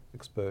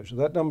exposure.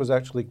 That number's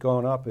actually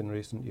gone up in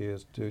recent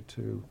years due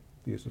to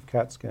the use of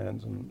CAT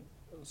scans and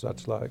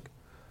such like.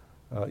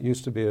 It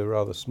used to be a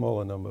rather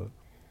smaller number.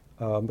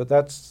 But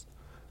that's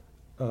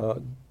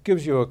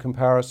gives you a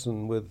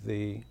comparison with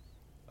the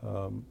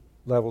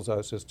levels I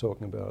was just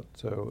talking about.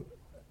 So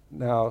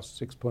now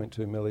 6.2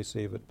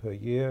 millisievert per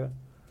year.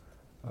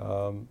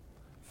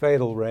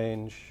 Fatal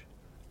range,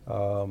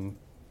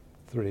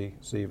 3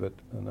 sievert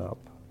and up.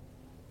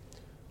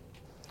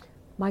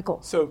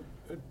 Michael. So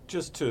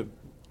just to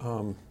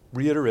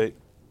reiterate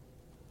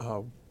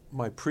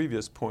my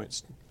previous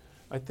points,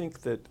 I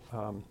think that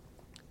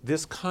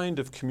this kind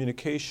of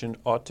communication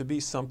ought to be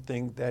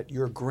something that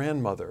your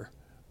grandmother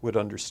would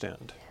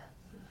understand.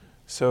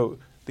 So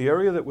the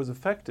area that was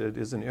affected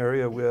is an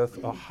area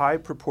with a high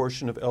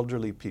proportion of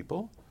elderly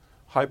people,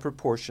 high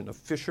proportion of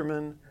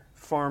fishermen,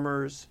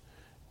 farmers,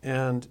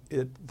 and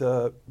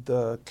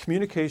the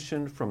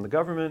communication from the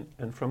government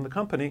and from the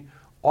company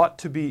ought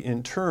to be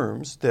in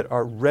terms that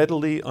are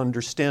readily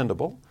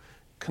understandable,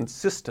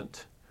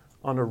 consistent,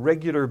 on a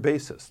regular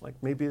basis. Like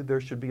maybe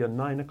there should be a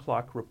 9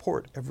 o'clock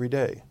report every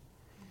day.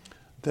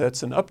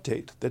 That's an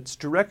update that's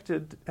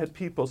directed at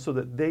people so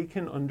that they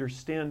can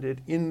understand it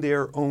in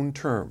their own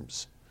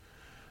terms.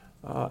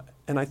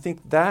 And I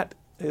think that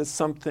is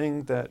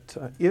something that,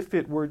 if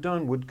it were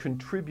done, would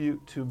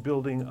contribute to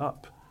building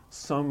up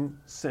some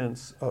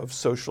sense of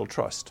social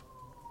trust.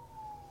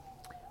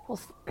 Well,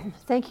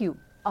 thank you.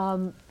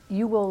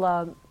 You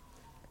will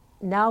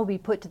now be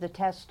put to the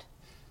test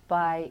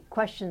by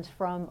questions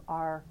from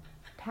our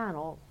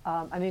panel,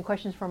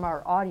 questions from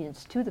our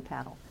audience to the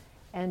panel.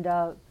 And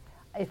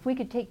if we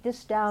could take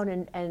this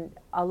down and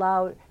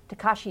allow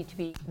Takashi to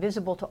be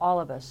visible to all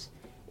of us,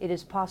 it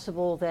is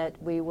possible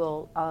that we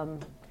will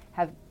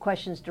have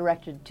questions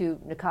directed to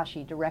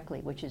Nakashi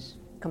directly, which is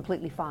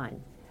completely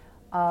fine.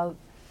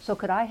 So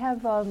could I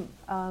have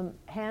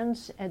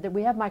hands, and that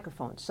we have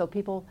microphones, so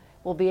people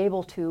will be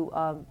able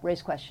to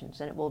raise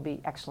questions, and it will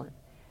be excellent.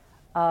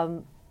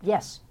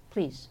 Yes,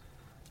 please.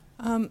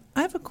 I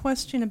have a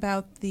question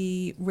about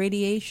the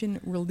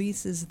radiation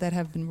releases that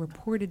have been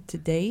reported to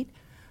date.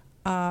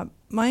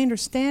 My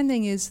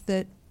understanding is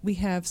that we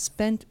have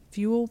spent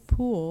fuel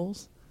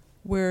pools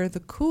where the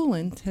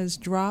coolant has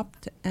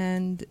dropped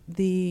and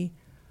the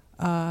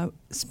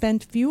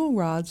spent fuel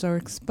rods are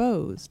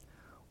exposed,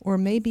 or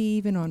maybe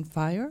even on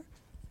fire.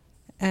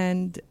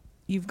 And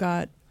you've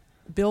got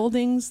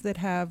buildings that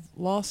have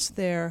lost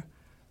their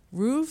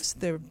roofs.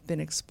 There have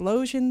been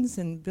explosions,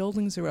 and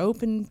buildings are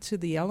open to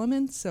the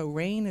elements, so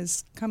rain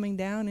is coming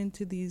down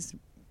into these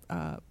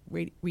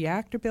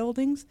reactor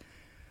buildings.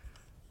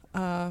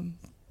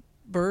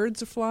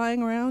 Birds are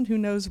flying around. Who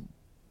knows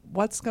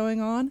what's going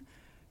on?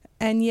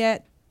 And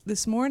yet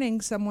this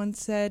morning someone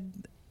said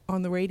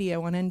on the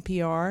radio on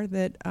NPR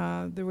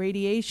that the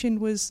radiation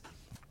was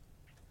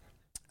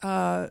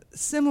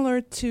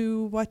similar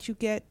to what you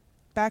get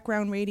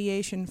background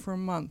radiation for a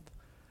month.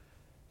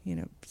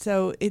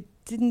 So it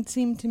didn't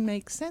seem to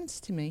make sense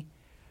to me.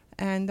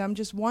 And I'm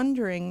just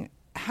wondering,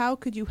 how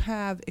could you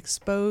have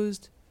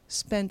exposed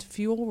spent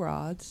fuel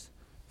rods,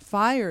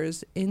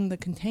 fires in the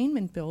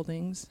containment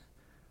buildings,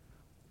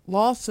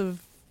 loss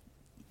of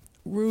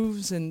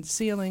roofs and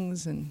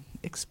ceilings and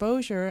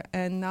exposure,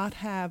 and not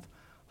have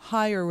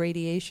higher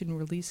radiation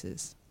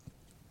releases?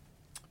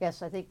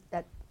 Yes, I think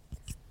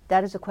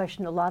that is a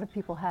question a lot of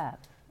people have.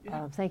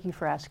 Yeah. Thank you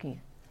for asking it.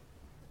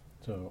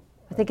 So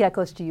I think that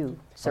goes to you,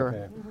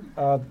 sir.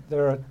 Okay.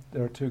 There are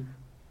at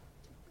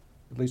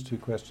least two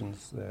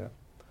questions there.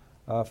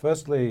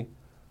 Firstly,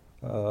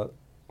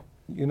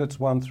 units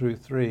 1 through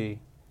 3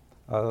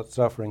 are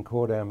suffering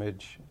core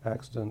damage,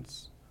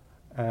 accidents,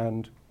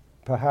 and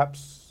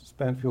perhaps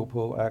spent fuel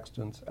pool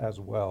accidents as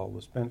well.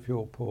 The spent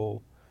fuel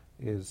pool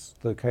is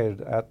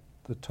located at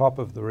the top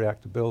of the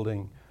reactor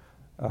building,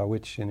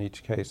 which in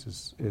each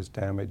case is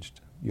damaged.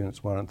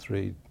 Units 1 and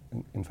 3,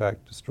 in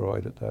fact,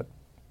 destroyed at that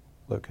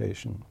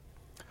location.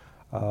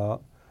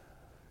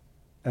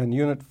 And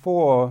Unit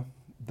 4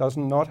 does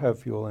not have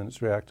fuel in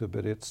its reactor,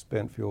 but its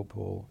spent fuel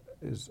pool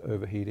is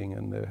overheating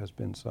and there has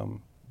been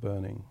some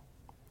burning.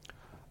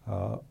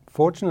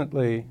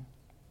 Fortunately,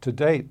 to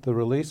date, the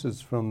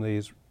releases from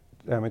these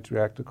damaged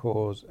reactor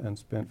cores and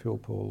spent fuel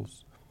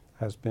pools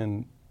has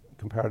been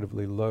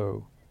comparatively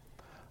low.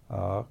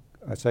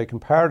 I say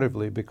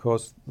comparatively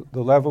because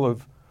the level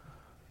of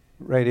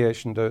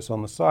radiation dose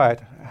on the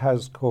site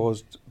has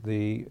caused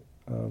the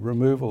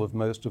removal of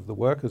most of the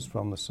workers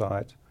from the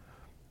site,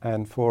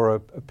 and for a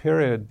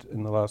period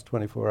in the last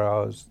 24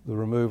 hours, the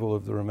removal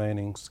of the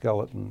remaining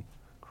skeleton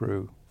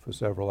crew for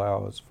several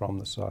hours from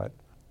the site.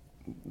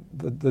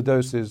 The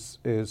dose is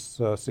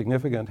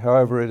significant.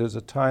 However, it is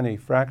a tiny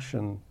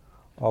fraction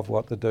of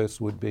what the dose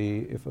would be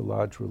if a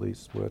large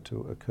release were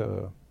to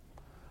occur.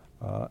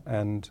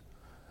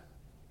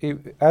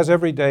 As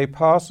every day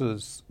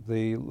passes,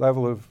 the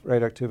level of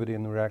radioactivity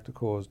in the reactor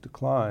cores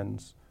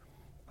declines.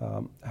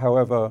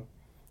 However,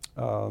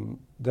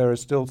 there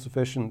is still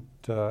sufficient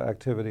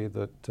activity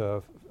that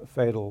a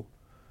fatal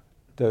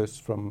dose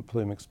from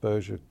plume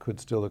exposure could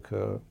still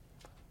occur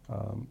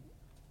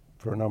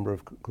for a number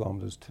of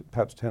kilometers,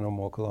 perhaps 10 or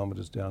more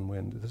kilometers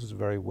downwind. This is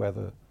very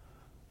weather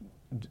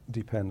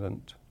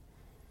dependent.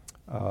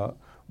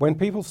 When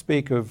people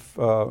speak of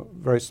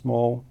very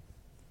small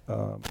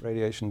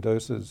radiation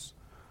doses,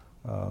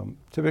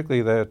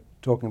 typically they're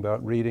talking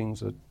about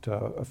readings at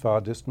a far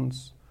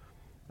distance,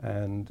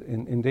 and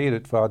indeed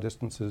at far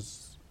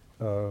distances,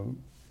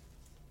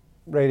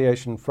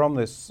 radiation from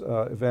this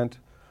event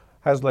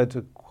has led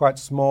to quite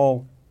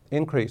small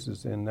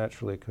increases in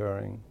naturally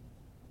occurring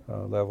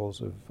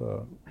levels of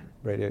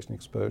radiation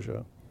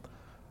exposure.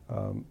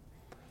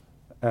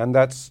 And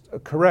that's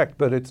correct,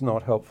 but it's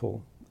not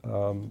helpful.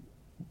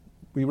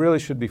 We really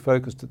should be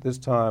focused at this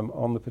time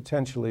on the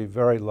potentially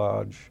very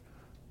large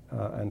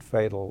and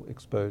fatal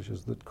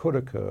exposures that could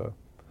occur.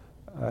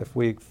 If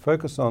we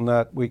focus on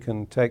that, we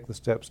can take the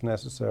steps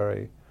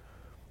necessary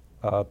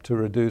to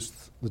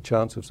reduce the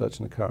chance of such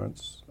an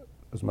occurrence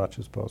as much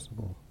as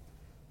possible.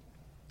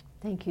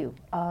 Thank you.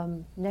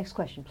 Next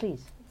question,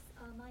 please.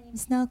 My name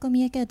is Naoko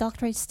Miyake, a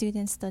doctorate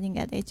student studying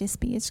at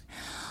HSPH.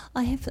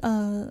 I have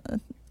a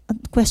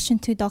question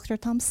to Dr.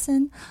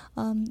 Thompson.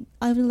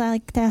 I would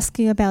like to ask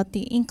you about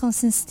the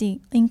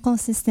inconsistency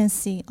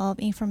of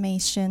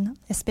information,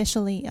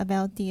 especially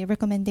about the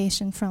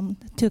recommendation from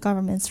two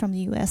governments, from the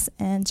U.S.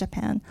 and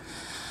Japan.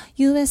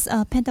 U.S.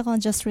 Pentagon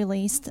just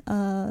released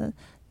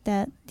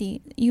that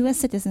the U.S.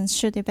 citizens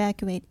should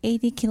evacuate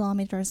 80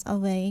 kilometers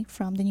away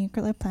from the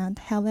nuclear plant.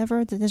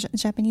 However, the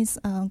Japanese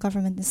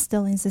government is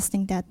still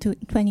insisting that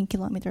 20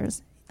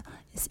 kilometers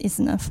is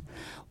enough.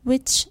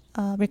 Which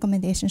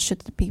recommendation should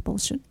the people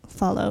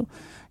follow?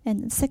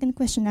 And the second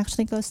question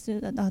actually goes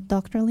to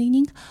Dr.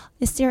 Leaning.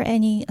 Is there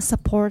any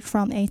support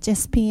from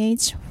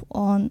HSPH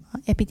on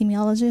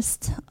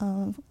epidemiologist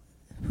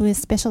who is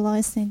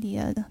specialized in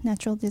the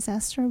natural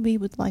disaster? We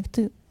would like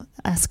to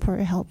ask for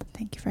your help.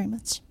 Thank you very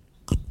much.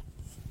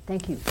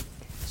 Thank you.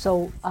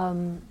 So,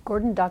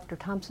 Gordon, Dr.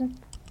 Thompson?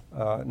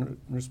 In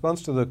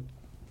response to the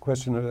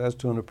question as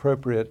to an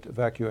appropriate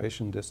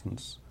evacuation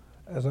distance,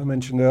 as I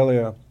mentioned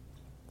earlier,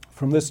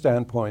 from this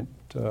standpoint,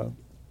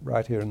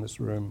 right here in this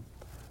room,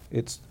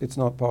 it's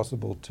not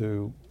possible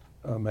to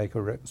make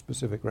a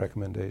specific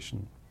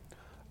recommendation.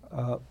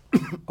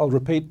 I'll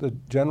repeat the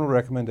general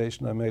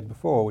recommendation I made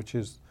before, which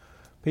is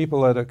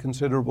people at a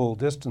considerable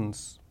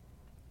distance,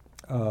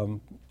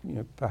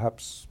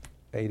 perhaps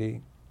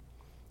 80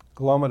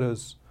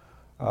 kilometers,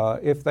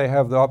 if they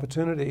have the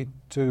opportunity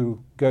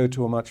to go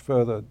to a much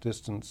further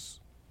distance,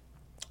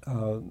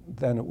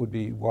 then it would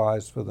be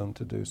wise for them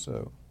to do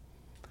so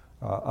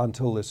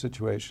until this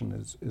situation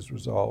is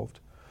resolved.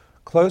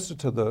 Closer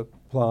to the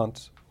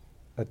plant,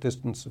 at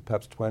distance of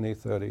perhaps 20,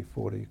 30,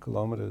 40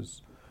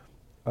 kilometers,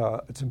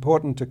 it's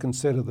important to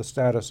consider the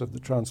status of the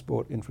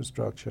transport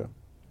infrastructure.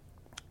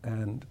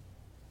 And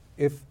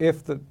if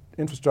the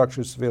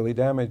infrastructure is severely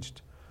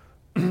damaged,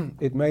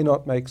 it may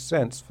not make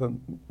sense for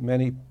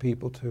many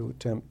people to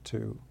attempt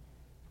to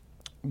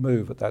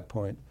move at that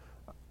point.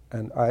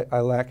 And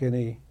I lack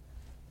any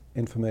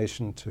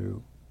information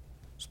to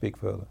speak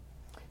further.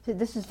 So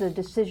this is the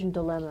decision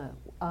dilemma,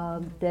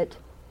 that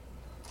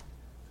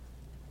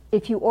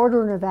if you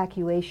order an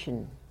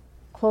evacuation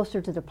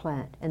closer to the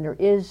plant and there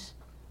is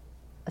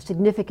a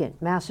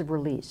significant, massive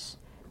release,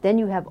 then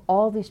you have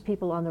all these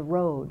people on the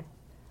road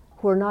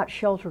who are not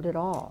sheltered at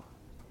all.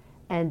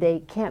 And they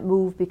can't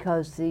move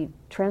because the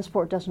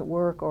transport doesn't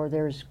work or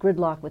there's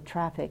gridlock with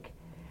traffic.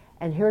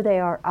 And here they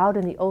are out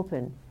in the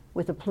open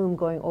with a plume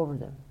going over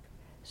them.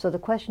 So the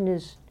question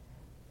is,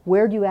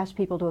 where do you ask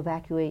people to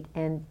evacuate,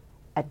 and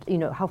at,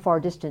 how far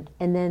distant?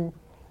 And then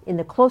in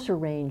the closer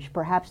range,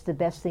 perhaps the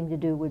best thing to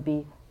do would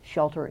be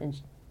shelter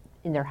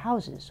in their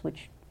houses,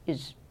 which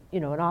is,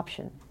 an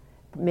option,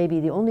 maybe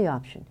the only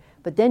option.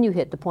 But then you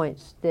hit the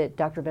points that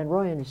Dr. Van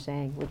Rooyen is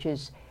saying, which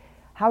is,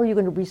 how are you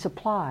going to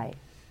resupply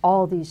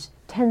all these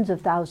tens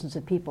of thousands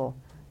of people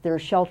that are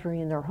sheltering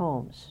in their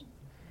homes?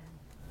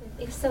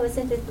 If so,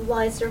 isn't it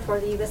wiser for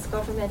the U.S.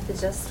 government to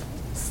just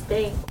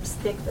stick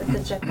with the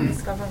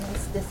Japanese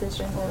government's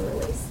decision or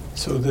release?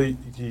 So the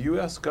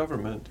U.S.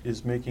 government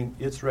is making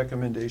its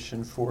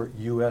recommendation for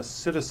U.S.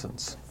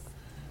 citizens.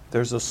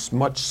 There's a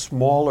much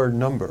smaller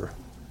number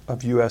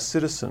of U.S.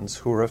 citizens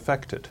who are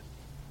affected.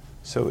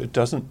 So it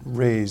doesn't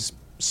raise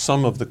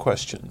some of the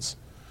questions.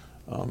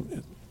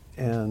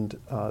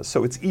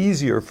 So it's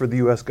easier for the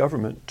U.S.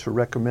 government to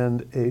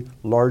recommend a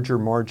larger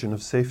margin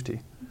of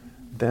safety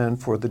than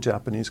for the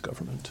Japanese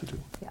government to do.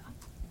 Yeah.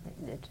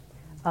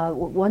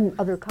 One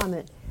other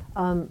comment.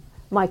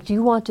 Mike, do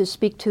you want to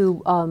speak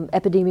to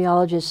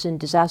epidemiologists and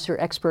disaster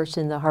experts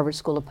in the Harvard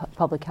School of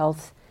Public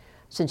Health,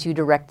 since you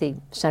direct the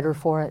center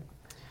for it?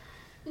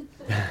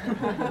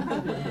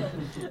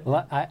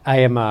 Well,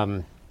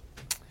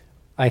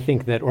 I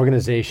think that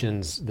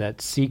organizations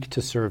that seek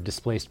to serve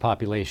displaced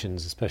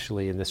populations,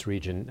 especially in this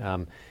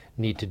region,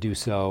 need to do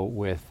so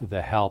with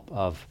the help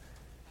of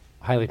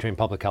highly trained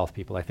public health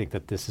people. I think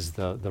that this is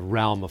the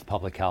realm of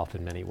public health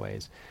in many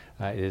ways,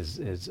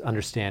 is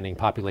understanding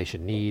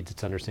population needs,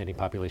 it's understanding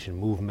population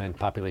movement,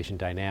 population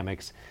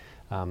dynamics.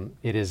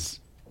 It is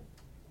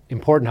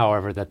important,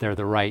 however, that they're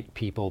the right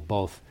people,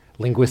 both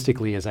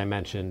linguistically, as I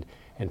mentioned,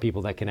 and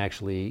people that can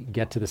actually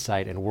get to the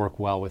site and work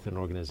well with an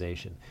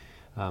organization.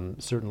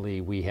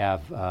 Certainly we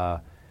have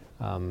a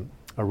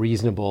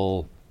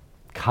reasonable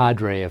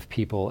cadre of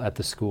people at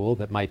the school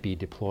that might be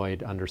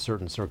deployed under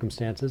certain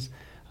circumstances.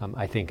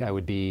 I think I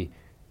would be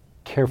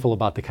careful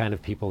about the kind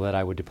of people that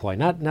I would deploy.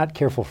 Not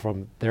careful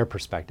from their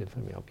perspective. I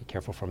mean, I'll be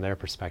careful from their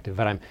perspective,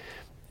 but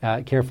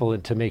I'm careful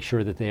to make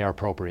sure that they are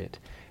appropriate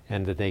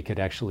and that they could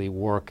actually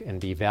work and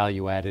be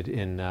value added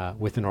in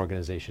with an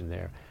organization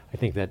there. I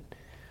think that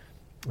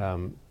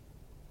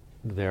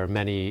there are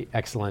many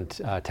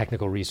excellent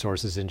technical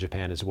resources in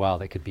Japan as well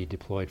that could be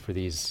deployed for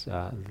this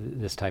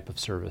type of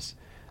service.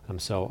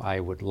 So I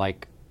would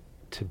like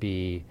to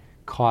be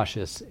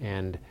cautious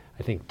and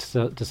I think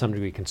to some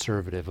degree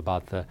conservative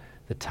about the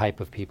type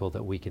of people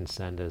that we can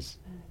send as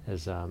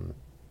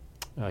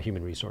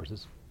human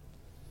resources.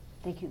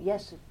 Thank you.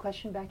 Yes, a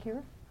question back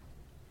here?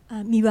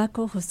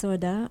 Miwako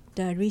Hosoda,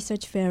 the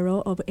research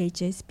fellow of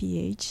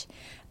HSPH.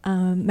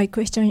 My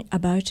question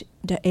about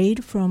the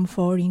aid from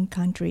foreign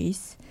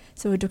countries.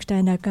 So Dr.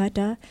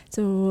 Nakata,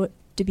 so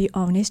to be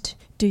honest,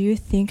 do you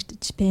think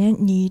Japan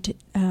need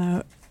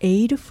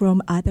aid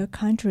from other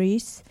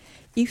countries?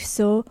 If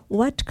so,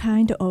 what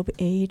kind of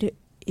aid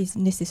is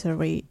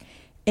necessary?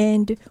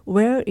 And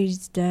where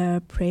is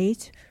the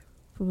place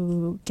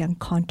who can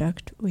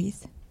contact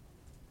with?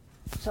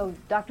 So,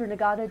 Dr.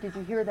 Nagata, did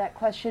you hear that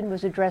question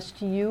was addressed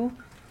to you?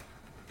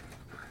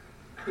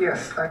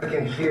 Yes, I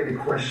can hear the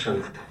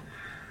question.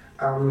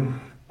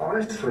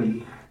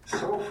 Honestly,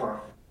 so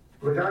far,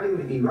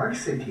 regarding the Iraq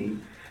city,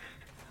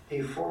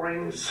 the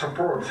foreign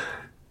support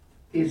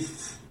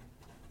is,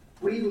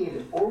 we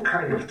need all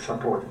kinds of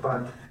support,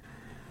 but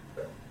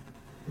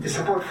the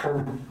support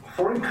from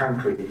foreign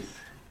countries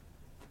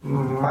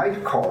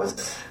might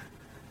cause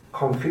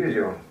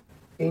confusion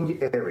in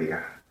the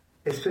area,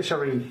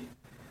 especially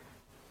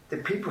the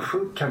people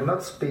who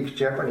cannot speak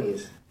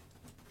Japanese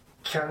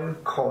can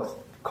cause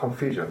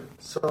confusion.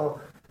 So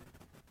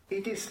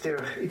it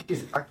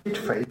is acute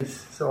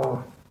phase.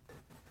 So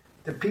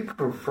the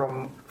people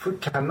who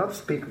cannot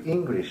speak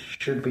English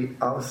should be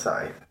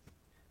outside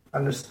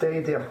and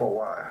stay there for a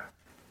while.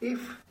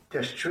 If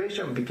the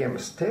situation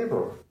becomes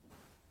stable,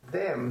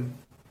 then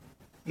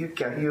you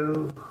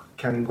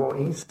can go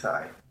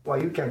inside, or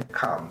you can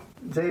come.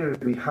 They will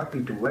be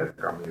happy to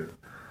welcome you.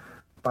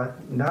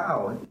 But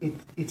now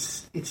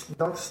it's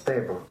not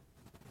stable.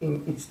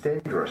 It's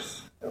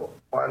dangerous.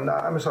 Well, no,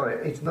 I'm sorry.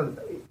 It's not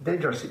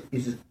dangerous.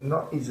 Is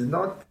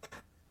not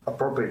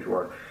appropriate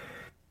word.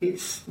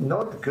 It's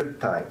not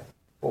good time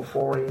for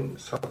foreign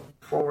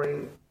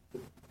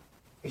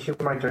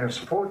humanitarian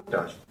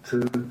supporters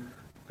to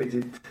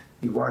visit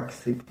New York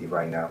City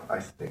right now, I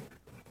think.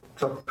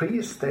 So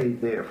please stay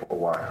there for a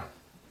while.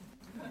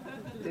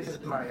 This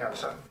is my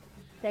answer.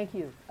 Thank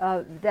you.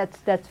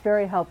 That's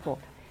very helpful.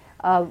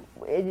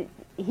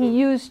 He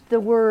used the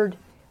word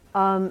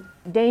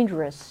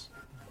dangerous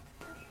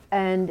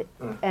and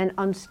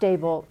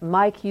unstable.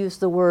 Mike used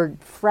the word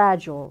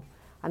fragile.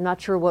 I'm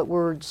not sure what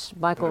words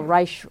Michael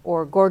Reich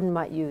or Gordon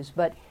might use,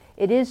 but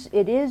it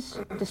is,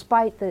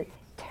 despite the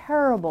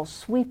terrible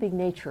sweeping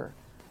nature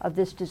of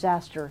this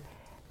disaster,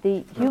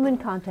 the human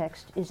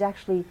context is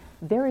actually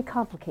very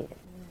complicated.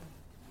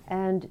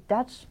 And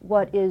that's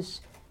what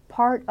is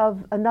part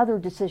of another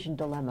decision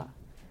dilemma.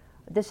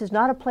 This is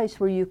not a place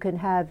where you can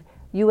have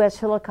U.S.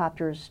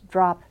 helicopters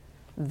drop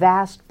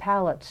vast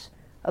pallets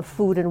of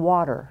food and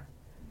water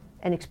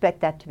and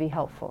expect that to be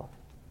helpful.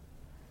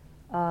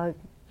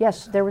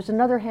 Yes, there was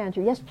another hand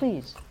here. Yes,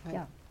 please. Hi.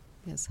 Yeah.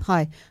 Yes.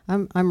 Hi,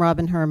 I'm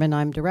Robin Herman.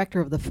 I'm director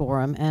of the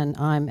forum, and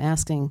I'm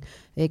asking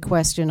a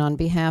question on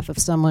behalf of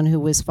someone who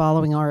was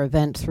following our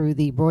event through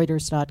the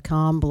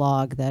Reuters.com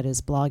blog that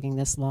is blogging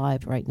this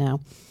live right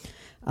now.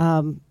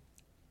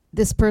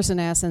 This person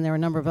asked, and there are a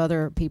number of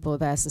other people who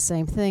have asked the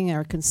same thing,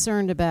 are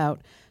concerned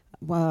about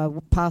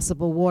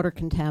possible water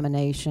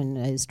contamination.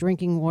 Is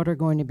drinking water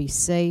going to be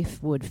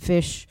safe? Would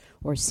fish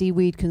or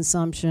seaweed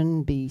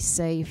consumption be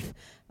safe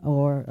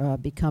or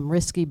become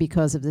risky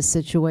because of this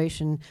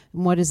situation?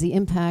 And what is the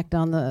impact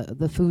on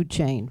the food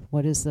chain?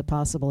 What is the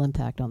possible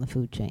impact on the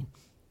food chain?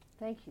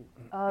 Thank you.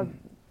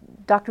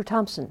 Dr.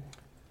 Thompson.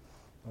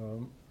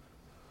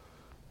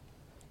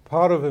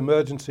 Part of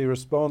emergency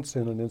response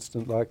in an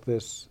incident like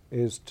this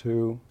is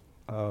to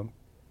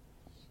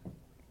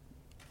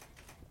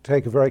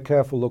take a very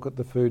careful look at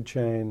the food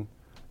chain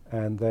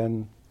and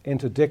then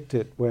interdict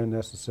it where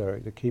necessary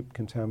to keep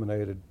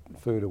contaminated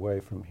food away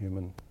from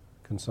human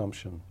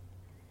consumption.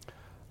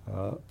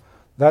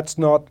 That's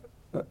not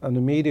an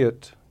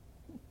immediate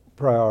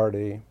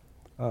priority,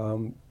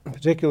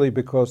 particularly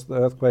because the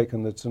earthquake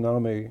and the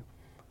tsunami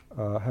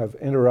have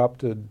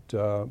interrupted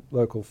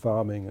local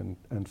farming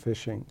and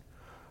fishing.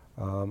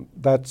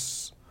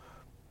 That's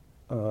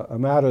a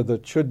matter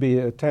that should be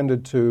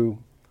attended to,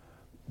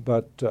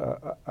 but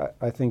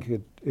I think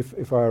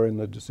if I were in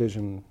the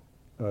decision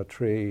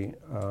tree,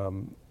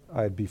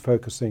 I'd be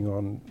focusing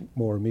on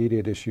more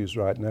immediate issues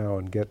right now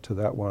and get to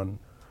that one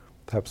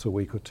perhaps a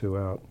week or two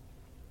out.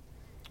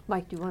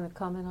 Mike, do you want to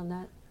comment on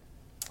that?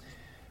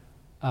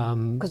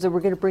 Because we're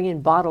going to bring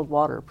in bottled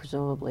water,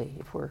 presumably,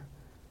 if we're...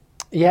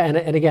 Yeah,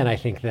 and again, I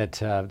think that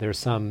there's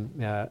some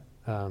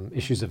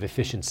issues of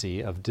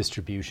efficiency of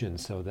distribution,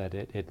 so that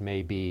it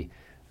may be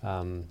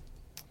the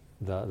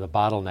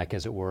bottleneck,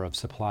 as it were, of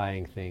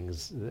supplying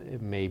things.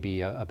 It may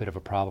be a bit of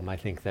a problem. I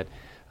think that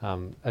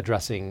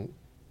addressing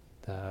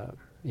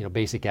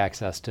basic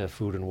access to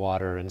food and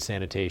water and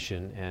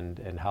sanitation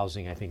and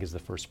housing, I think, is the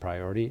first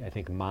priority. I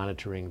think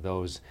monitoring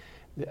those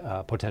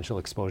potential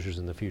exposures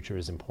in the future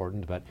is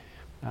important, but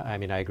I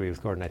agree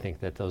with Gordon. I think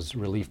that those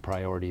relief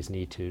priorities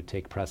need to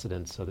take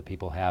precedence so that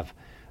people have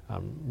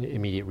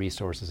immediate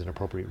resources and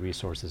appropriate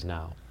resources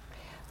now.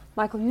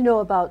 Michael, you know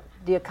about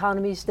the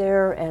economies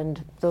there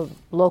and the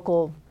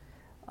local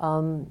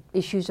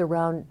issues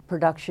around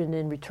production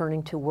and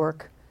returning to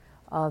work,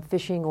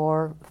 fishing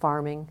or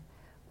farming.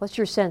 What's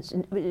your sense,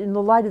 in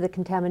the light of the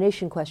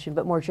contamination question,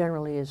 but more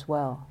generally as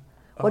well?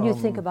 What do you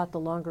think about the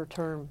longer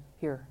term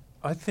here?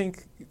 I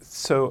think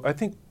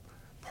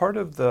part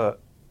of the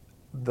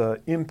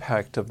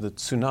impact of the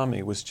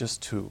tsunami was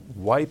just to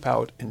wipe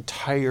out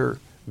entire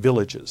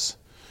villages.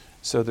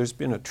 So there's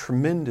been a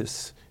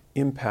tremendous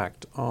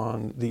impact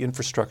on the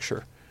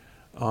infrastructure.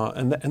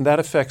 And that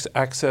affects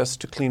access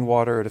to clean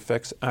water, it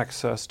affects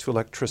access to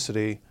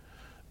electricity,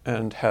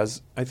 and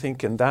has, I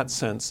think, in that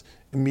sense,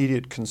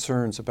 immediate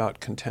concerns about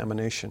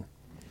contamination.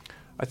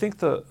 I think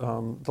the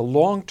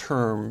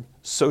long-term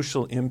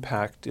social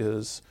impact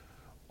is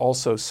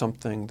also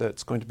something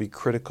that's going to be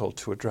critical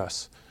to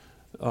address.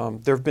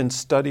 There have been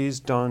studies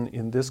done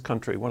in this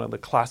country. One of the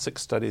classic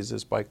studies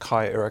is by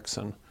Kai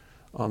Erickson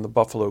on the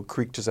Buffalo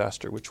Creek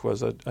disaster, which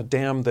was a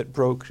dam that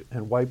broke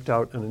and wiped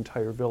out an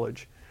entire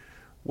village.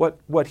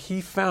 What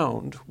he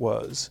found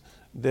was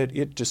that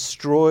it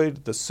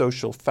destroyed the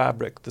social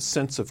fabric, the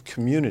sense of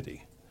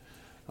community,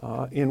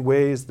 in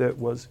ways that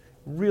was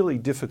really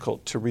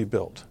difficult to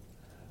rebuild.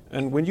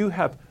 And when you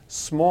have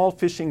small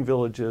fishing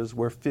villages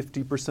where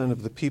 50%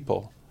 of the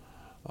people,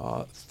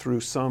 through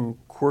some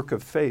quirk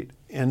of fate,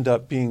 end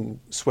up being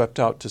swept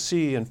out to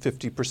sea and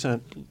 50%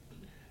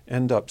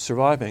 end up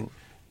surviving,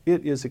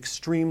 it is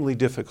extremely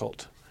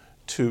difficult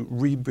to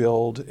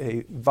rebuild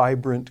a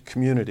vibrant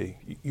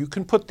community. You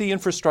can put the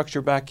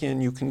infrastructure back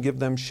in, you can give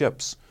them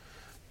ships,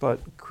 but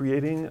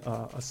creating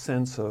a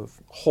sense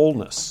of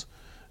wholeness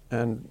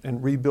and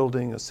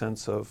rebuilding a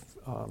sense of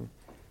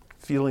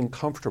feeling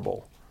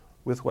comfortable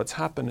with what's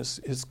happened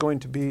is going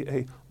to be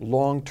a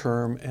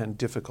long-term and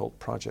difficult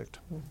project.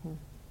 Mm-hmm.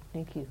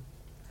 Thank you.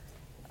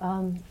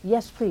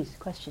 Yes, please,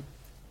 question.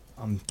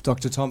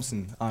 Dr.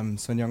 Thompson, I'm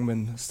Sven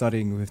Youngman,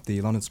 studying with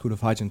the London School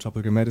of Hygiene and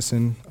Tropical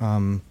Medicine,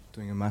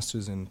 doing a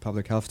master's in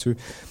public health too.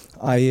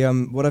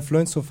 What I've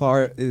learned so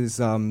far is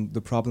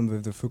the problem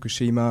with the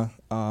Fukushima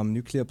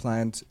nuclear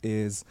plant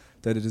is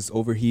that it is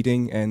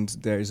overheating and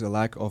there is a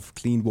lack of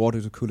clean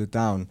water to cool it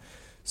down.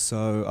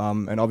 So,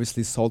 and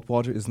obviously salt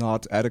water is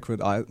not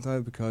adequate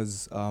either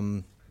because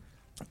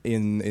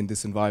in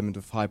this environment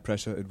of high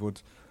pressure it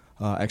would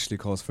actually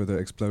cause further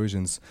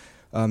explosions.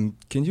 Can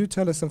you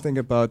tell us something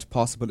about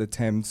possible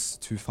attempts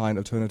to find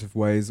alternative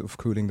ways of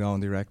cooling down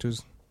the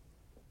reactors?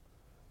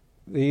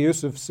 The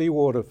use of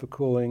seawater for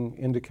cooling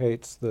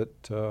indicates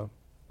that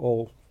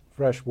all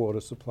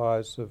freshwater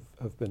supplies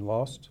have been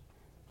lost.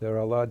 There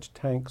are large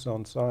tanks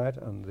on site,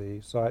 and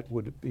the site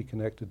would be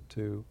connected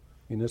to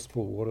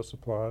municipal water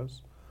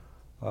suppliers.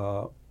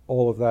 All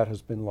of that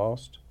has been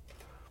lost,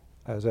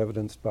 as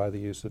evidenced by the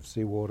use of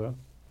seawater.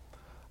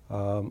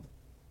 The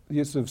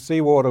use of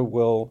seawater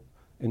will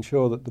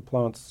ensure that the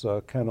plants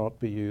cannot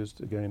be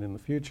used again in the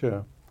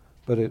future,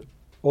 but it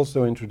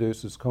also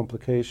introduces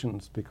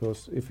complications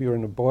because if you're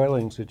in a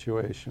boiling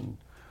situation,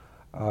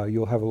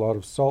 you'll have a lot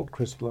of salt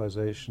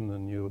crystallization,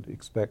 and you'd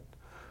expect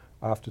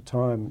after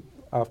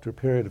a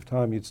period of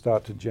time, you'd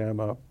start to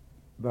jam up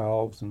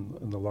valves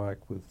and the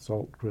like with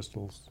salt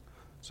crystals.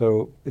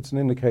 So it's an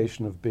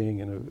indication of being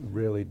in a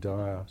really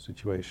dire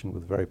situation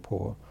with very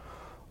poor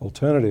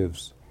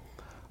alternatives.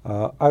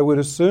 I would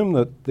assume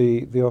that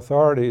the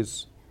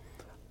authorities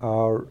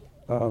are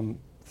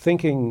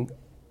thinking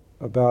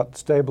about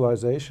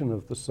stabilization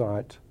of the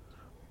site,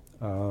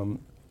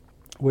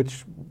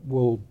 which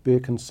will be a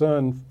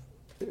concern,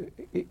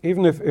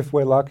 even if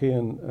we're lucky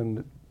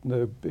and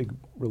no big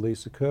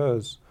release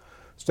occurs.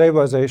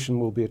 Stabilization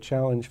will be a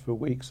challenge for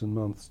weeks and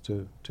months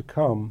to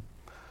come,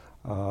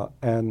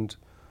 and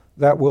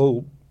that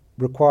will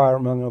require,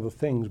 among other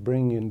things,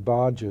 bringing in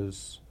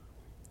barges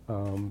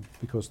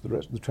because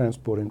the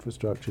transport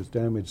infrastructure is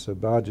damaged, so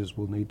barges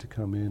will need to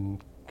come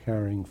in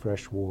carrying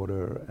fresh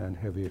water and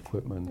heavy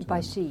equipment.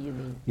 By sea, you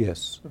mean?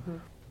 Yes.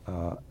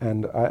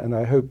 And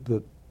I hope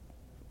that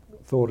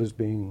thought is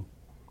being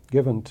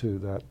given to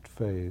that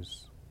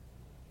phase.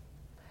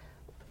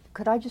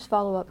 Could I just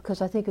follow up,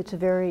 because I think it's a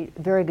very,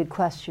 very good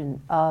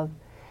question.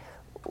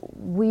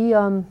 We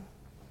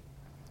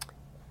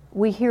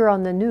hear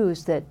on the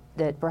news that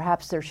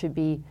perhaps there should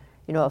be,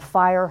 a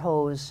fire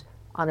hose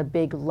on a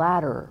big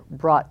ladder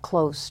brought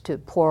close to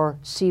pour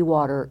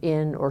seawater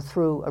in or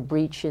through a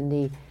breach in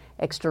the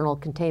external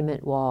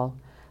containment wall,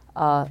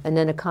 and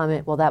then a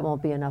comment, well, that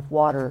won't be enough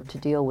water to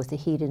deal with the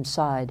heat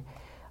inside.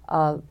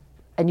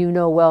 And you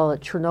know well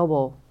at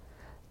Chernobyl,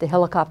 the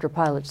helicopter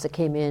pilots that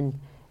came in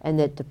and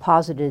that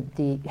deposited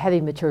the heavy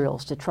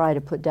materials to try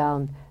to put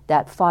down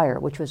that fire,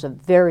 which was a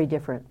very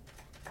different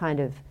kind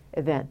of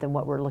event than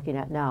what we're looking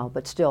at now.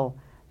 But still,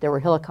 there were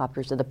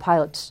helicopters, and the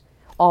pilots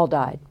all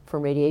died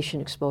from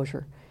radiation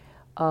exposure.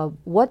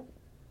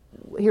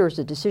 Here's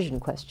a decision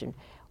question.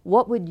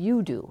 What would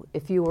you do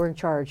if you were in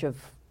charge of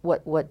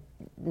what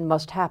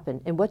must happen?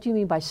 And what do you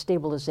mean by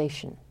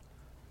stabilization?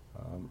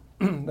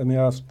 Let me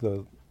answer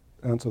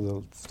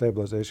the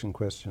stabilization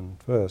question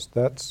first.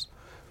 That's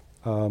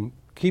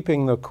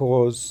keeping the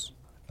cores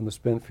and the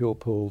spent fuel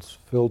pools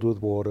filled with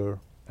water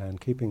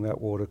and keeping that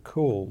water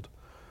cooled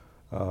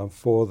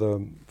for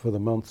the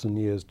months and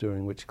years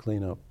during which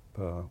cleanup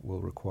will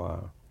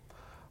require.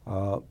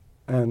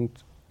 And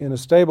in a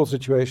stable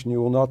situation,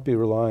 you will not be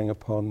relying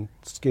upon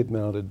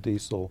skid-mounted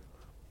diesel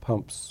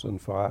pumps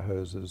and fire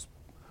hoses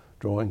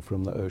drawing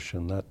from the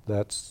ocean.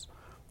 That's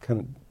kind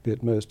of be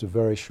at most a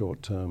very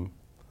short-term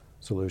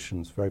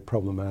solutions, very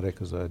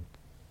problematic, as I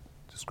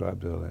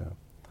described earlier.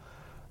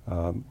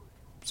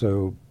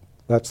 So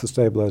that's the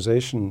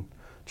stabilization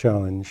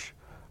challenge.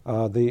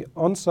 The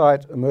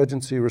on-site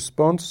emergency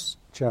response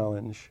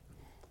challenge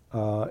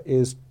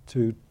is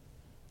to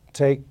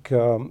take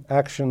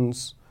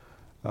actions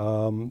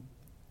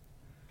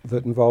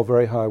that involve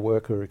very high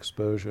worker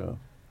exposure.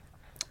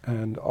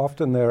 And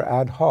often they're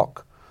ad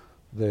hoc.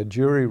 They're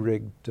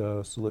jury-rigged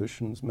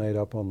solutions made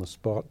up on the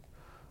spot.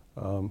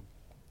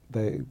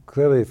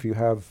 Clearly, if you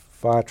have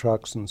fire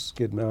trucks and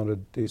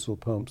skid-mounted diesel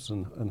pumps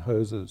and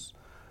hoses,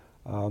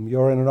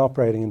 you're in an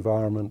operating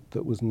environment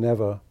that was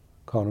never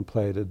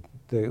contemplated.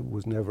 There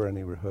was never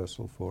any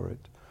rehearsal for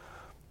it.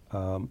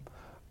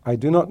 I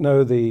do not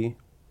know the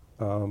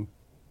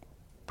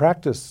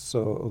practice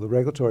or the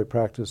regulatory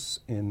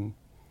practice in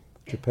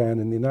Japan.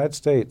 In the United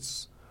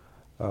States,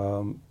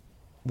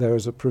 there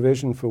is a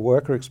provision for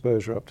worker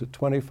exposure up to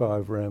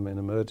 25 rem in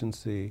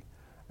emergency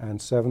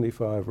and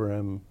 75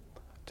 rem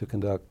to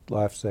conduct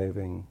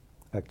life-saving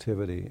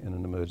activity in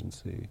an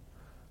emergency.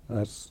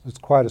 It's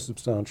quite a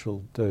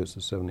substantial dose,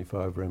 a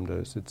 75 rem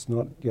dose. It's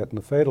not yet in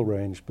the fatal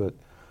range, but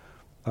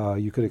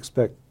you could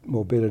expect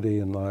morbidity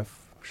and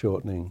life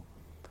shortening.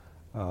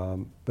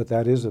 But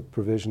that is a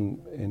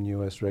provision in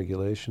U.S.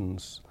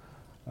 regulations,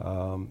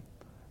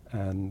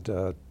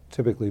 and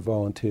typically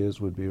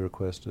volunteers would be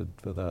requested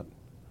for that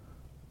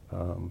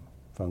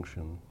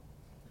function.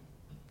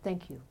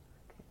 Thank you.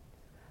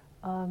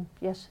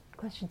 Yes,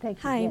 question, thank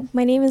you. Hi, Yes.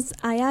 my name is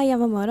Aya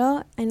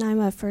Yamamoto, and I'm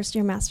a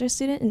first-year master's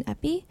student in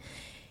EPI.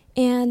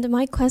 And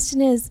my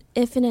question is,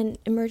 if in an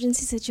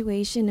emergency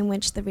situation in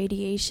which the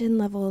radiation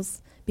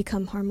levels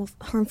become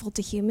harmful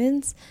to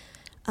humans,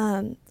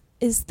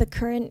 is the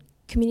current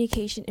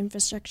communication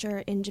infrastructure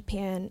in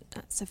Japan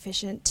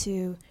sufficient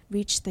to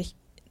reach the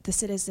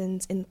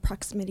citizens in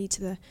proximity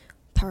to the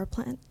power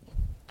plant?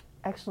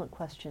 Excellent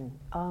question.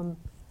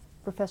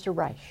 Professor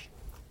Reich,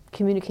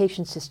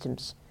 communication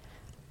systems.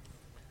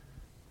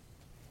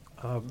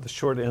 The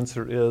short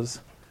answer is,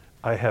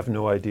 I have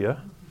no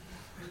idea.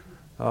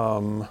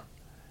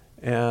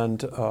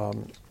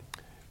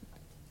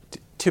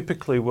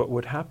 Typically what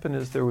would happen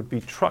is there would be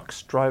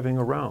trucks driving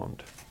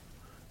around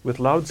with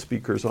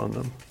loudspeakers on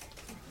them.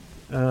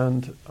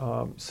 And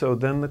so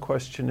then the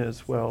question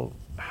is, well,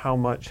 how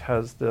much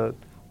has the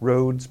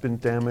roads been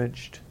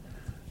damaged,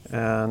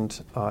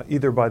 and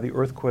either by the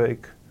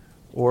earthquake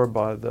or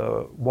by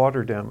the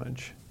water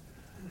damage?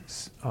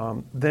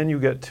 Then you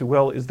get to,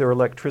 well, is there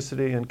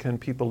electricity, and can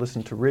people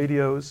listen to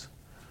radios?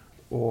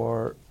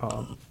 Or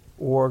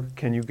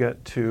can you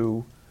get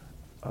to,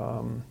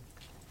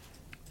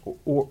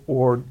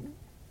 or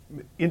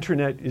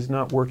internet is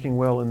not working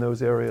well in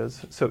those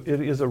areas. So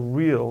it is a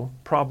real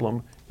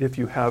problem if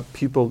you have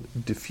people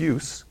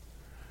diffuse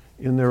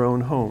in their own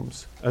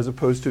homes, as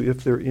opposed to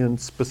if they're in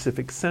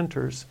specific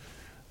centers.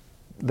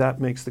 That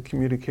makes the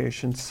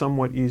communication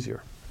somewhat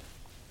easier.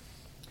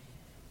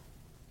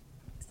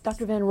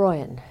 Dr. Van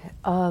Rooyen,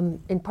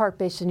 in part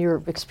based on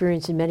your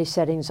experience in many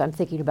settings, I'm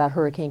thinking about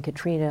Hurricane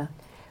Katrina.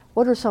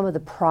 What are some of the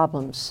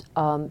problems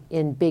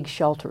in big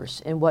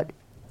shelters, and what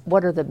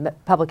are the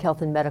public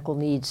health and medical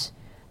needs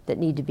that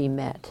need to be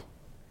met?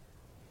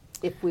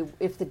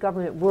 If the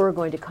government were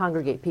going to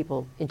congregate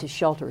people into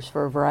shelters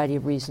for a variety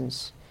of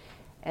reasons.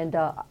 And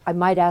I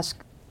might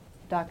ask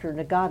Dr.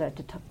 Nagata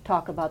to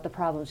talk about the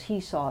problems he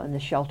saw in the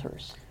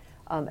shelters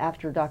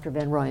after Dr.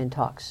 Van Rooyen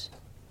talks.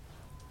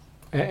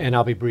 And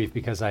I'll be brief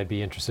because I'd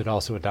be interested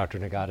also in Dr.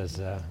 Nagata's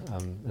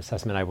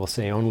assessment. I will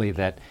say only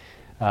that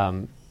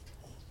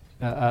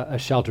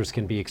shelters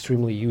can be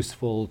extremely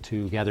useful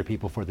to gather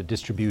people for the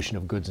distribution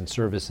of goods and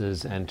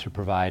services and to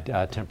provide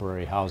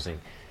temporary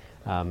housing.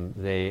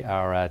 They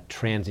are a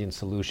transient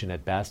solution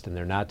at best, and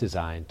they're not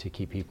designed to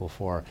keep people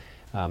for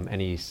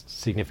any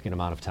significant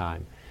amount of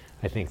time.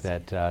 I think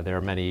that there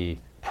are many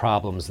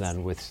problems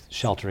then with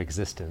shelter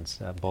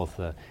existence, both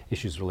the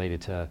issues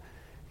related to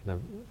the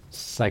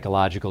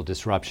psychological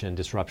disruption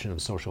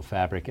of social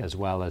fabric, as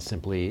well as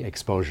simply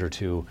exposure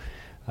to,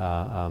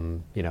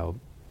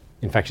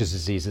 infectious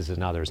diseases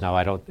and others. Now,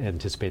 I don't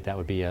anticipate that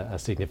would be a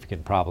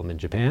significant problem in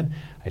Japan.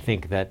 I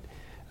think that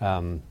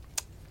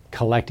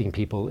collecting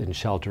people in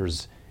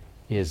shelters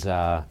is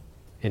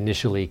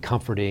initially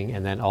comforting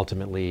and then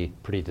ultimately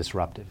pretty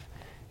disruptive.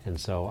 And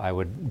so I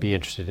would be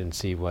interested in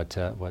see what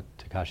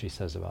Takashi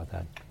says about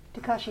that.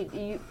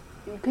 Takashi,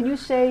 can you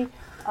say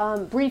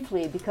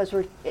briefly, because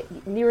we're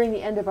nearing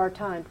the end of our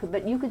time,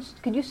 but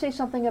could you say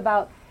something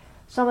about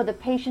some of the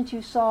patients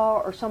you saw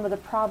or some of the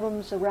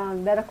problems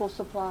around medical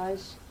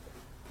supplies?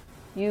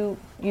 I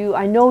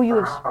know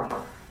you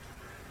have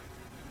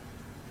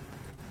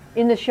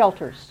in the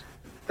shelters.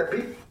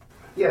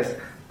 Yes,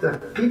 the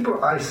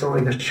people I saw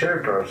in the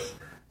shelters,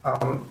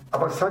 about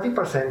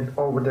 30%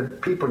 of the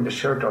people in the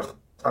shelters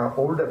are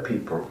older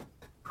people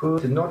who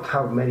do not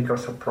have medical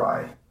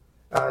supply.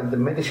 The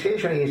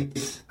medication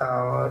is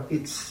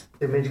it's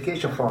the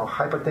medication for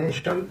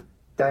hypertension,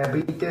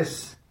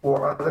 diabetes,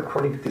 or other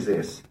chronic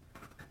disease.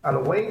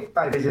 And when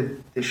I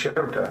visited the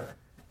shelter,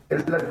 a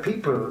lot of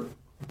people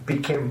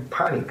became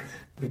panicked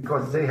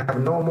because they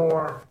have no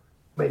more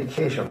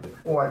medication,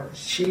 or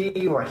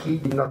she or he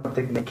did not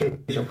take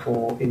medication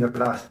in the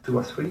last 2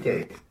 or 3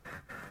 days.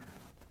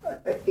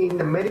 In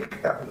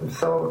the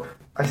so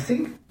I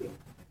think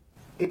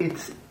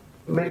it's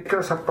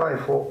medical supply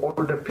for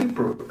older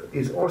people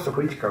is also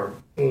critical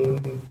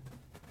in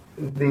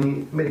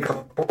the medical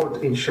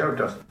support in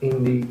shelters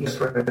in the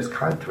industrialized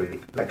country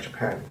like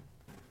Japan.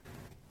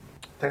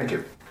 Thank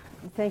you.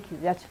 Thank you.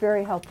 That's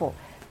very helpful.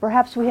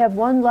 Perhaps we have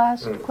one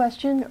last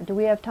question. Do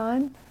we have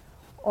time?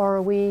 Or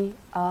are we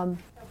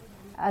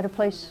at a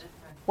place?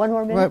 One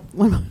more minute?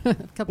 A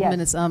couple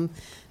minutes.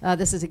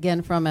 This is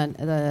again from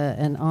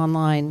an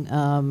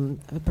online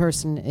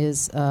person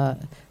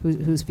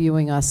who's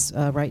viewing us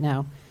right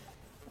now.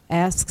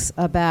 Asks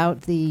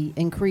about the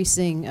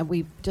increasing,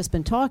 we've just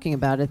been talking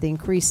about it, the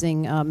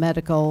increasing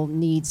medical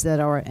needs that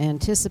are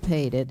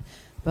anticipated.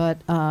 But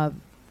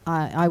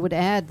I would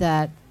add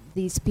that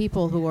these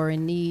people who are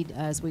in need,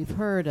 as we've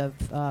heard,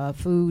 of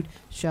food,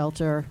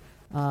 shelter,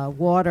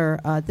 water,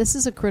 this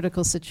is a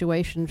critical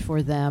situation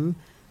for them.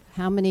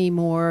 How many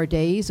more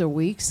days or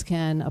weeks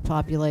can a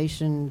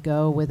population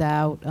go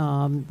without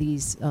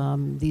these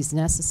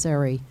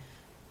necessary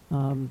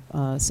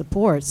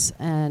supports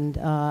and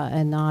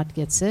not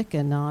get sick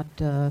and not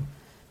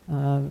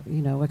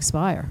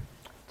expire?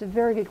 It's a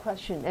very good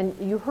question. And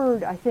you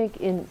heard, I think,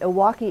 in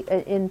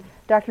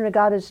Dr.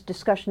 Nagata's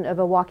discussion of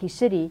Iwaki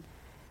City,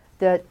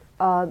 that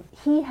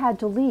he had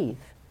to leave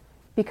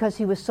because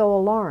he was so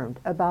alarmed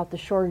about the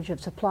shortage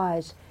of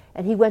supplies,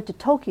 and he went to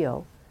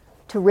Tokyo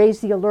to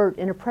raise the alert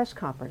in a press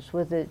conference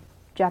with the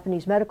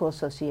Japanese Medical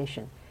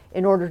Association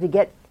in order to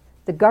get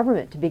the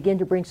government to begin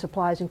to bring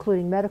supplies,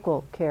 including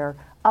medical care,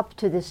 up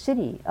to this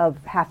city of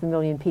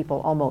 500,000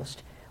 people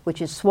almost,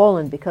 which is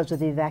swollen because of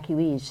the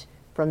evacuees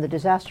from the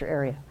disaster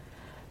area.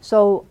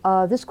 So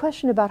this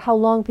question about how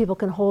long people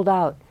can hold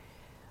out,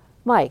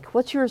 Mike,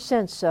 what's your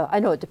sense? I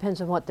know it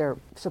depends on what their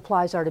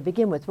supplies are to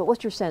begin with, but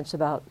what's your sense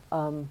about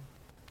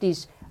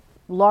these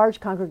large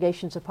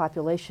congregations of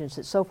populations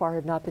that so far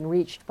have not been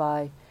reached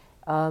by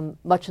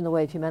much in the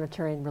way of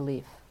humanitarian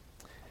relief?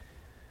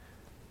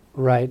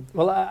 Right.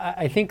 Well,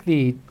 I think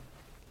the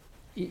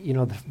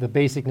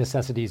basic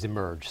necessities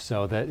emerge,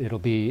 so that it'll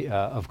be,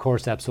 of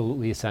course,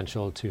 absolutely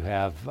essential to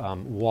have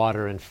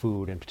water and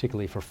food, and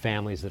particularly for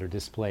families that are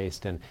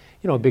displaced. And,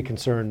 a big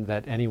concern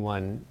that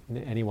anyone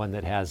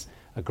that has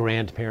a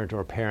grandparent or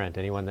a parent,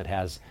 anyone that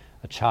has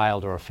a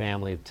child or a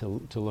family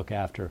to look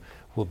after,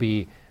 will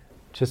be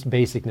just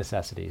basic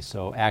necessities.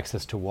 So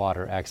access to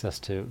water, access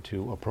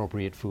to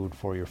appropriate food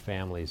for your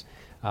families.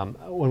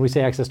 When we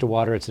say access to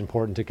water, it's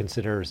important to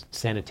consider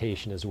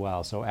sanitation as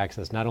well. So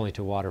access not only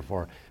to water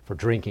for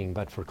drinking,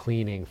 but for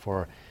cleaning,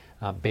 for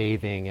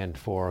bathing, and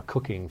for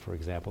cooking, for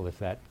example, if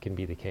that can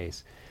be the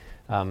case.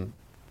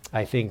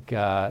 I think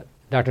Dr.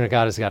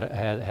 Nagata's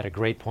had a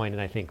great point,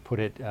 and I think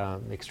put it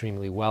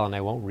extremely well, and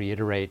I won't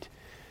reiterate,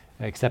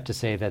 except to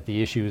say that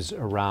the issues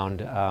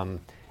around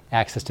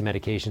access to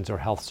medications or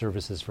health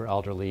services for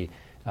elderly,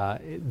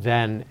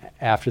 then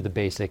after the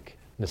basic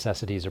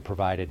necessities are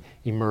provided,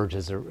 emerge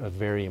as a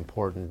very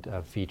important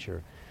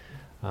feature.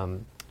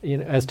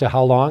 As to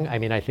how long,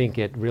 I think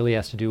it really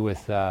has to do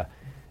with,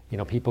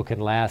 people can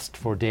last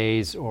for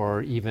days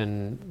or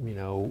even,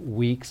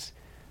 weeks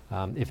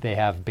if they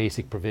have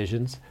basic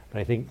provisions. But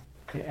I think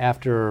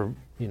after,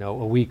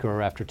 a week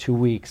or after 2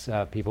 weeks,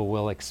 people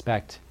will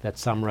expect that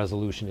some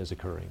resolution is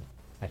occurring,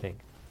 I think.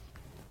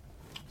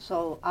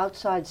 So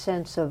outside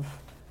sense of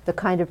the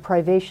kind of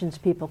privations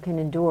people can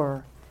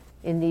endure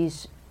in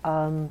these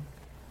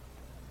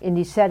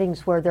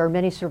settings where there are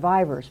many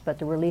survivors, but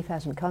the relief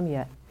hasn't come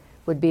yet,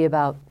 would be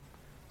about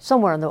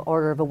somewhere on the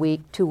order of a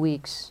week, 2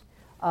 weeks.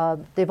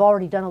 They've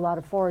already done a lot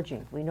of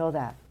foraging, we know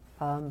that.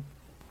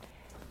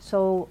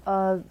 So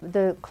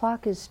the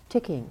clock is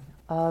ticking.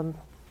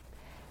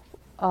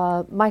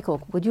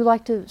 Michael, would you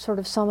like to sort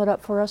of sum it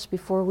up for us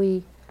before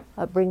we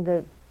bring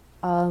the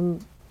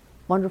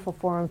wonderful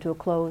forum to a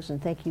close? And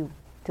thank you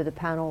to the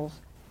panel's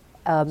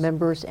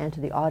members and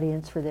to the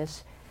audience for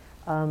this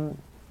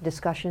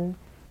discussion.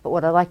 But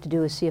what I'd like to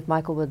do is see if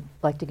Michael would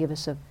like to give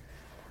us a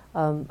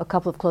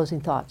couple of closing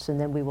thoughts, and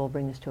then we will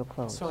bring this to a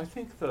close. So I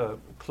think the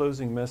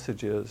closing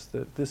message is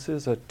that this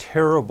is a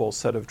terrible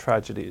set of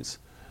tragedies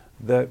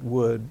that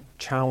would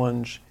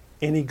challenge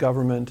any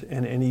government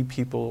and any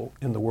people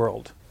in the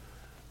world.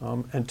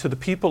 And to the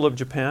people of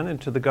Japan and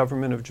to the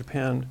government of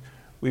Japan,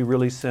 we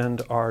really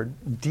send our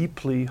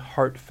deeply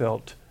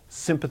heartfelt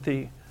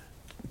sympathy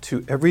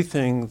to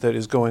everything that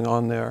is going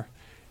on there.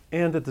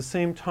 And at the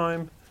same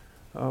time,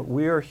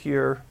 we are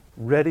here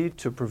ready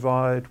to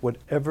provide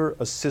whatever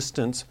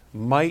assistance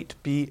might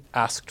be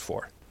asked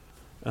for.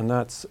 And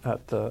that's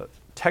at the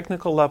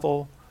technical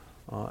level,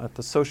 at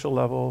the social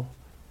level,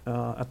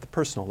 at the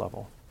personal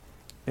level.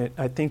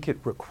 I think it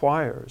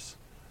requires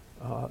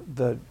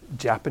the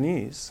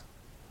Japanese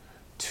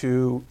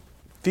to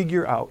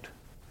figure out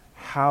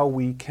how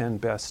we can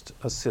best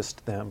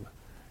assist them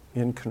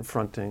in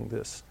confronting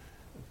this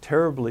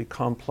terribly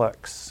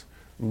complex,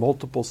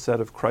 multiple set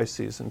of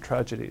crises and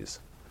tragedies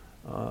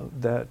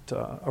that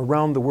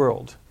around the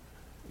world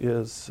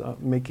is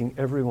making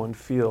everyone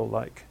feel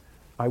like,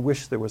 I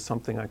wish there was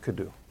something I could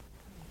do.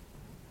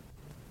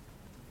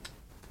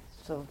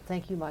 So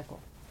thank you, Michael.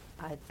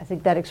 I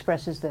think that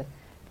expresses the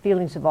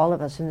feelings of all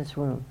of us in this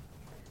room.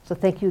 So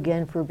thank you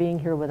again for being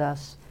here with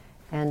us.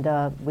 And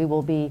we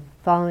will be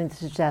following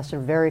this disaster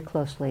very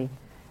closely,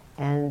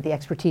 and the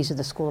expertise of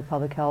the School of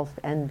Public Health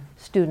and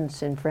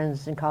students and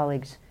friends and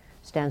colleagues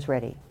stands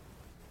ready.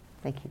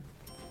 Thank you.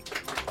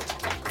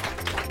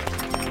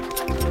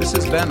 This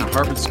has been a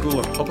Harvard School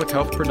of Public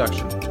Health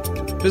production.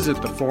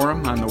 Visit the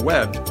forum on the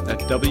web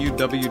at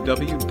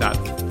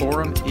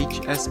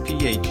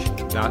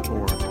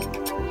www.forumhsph.org.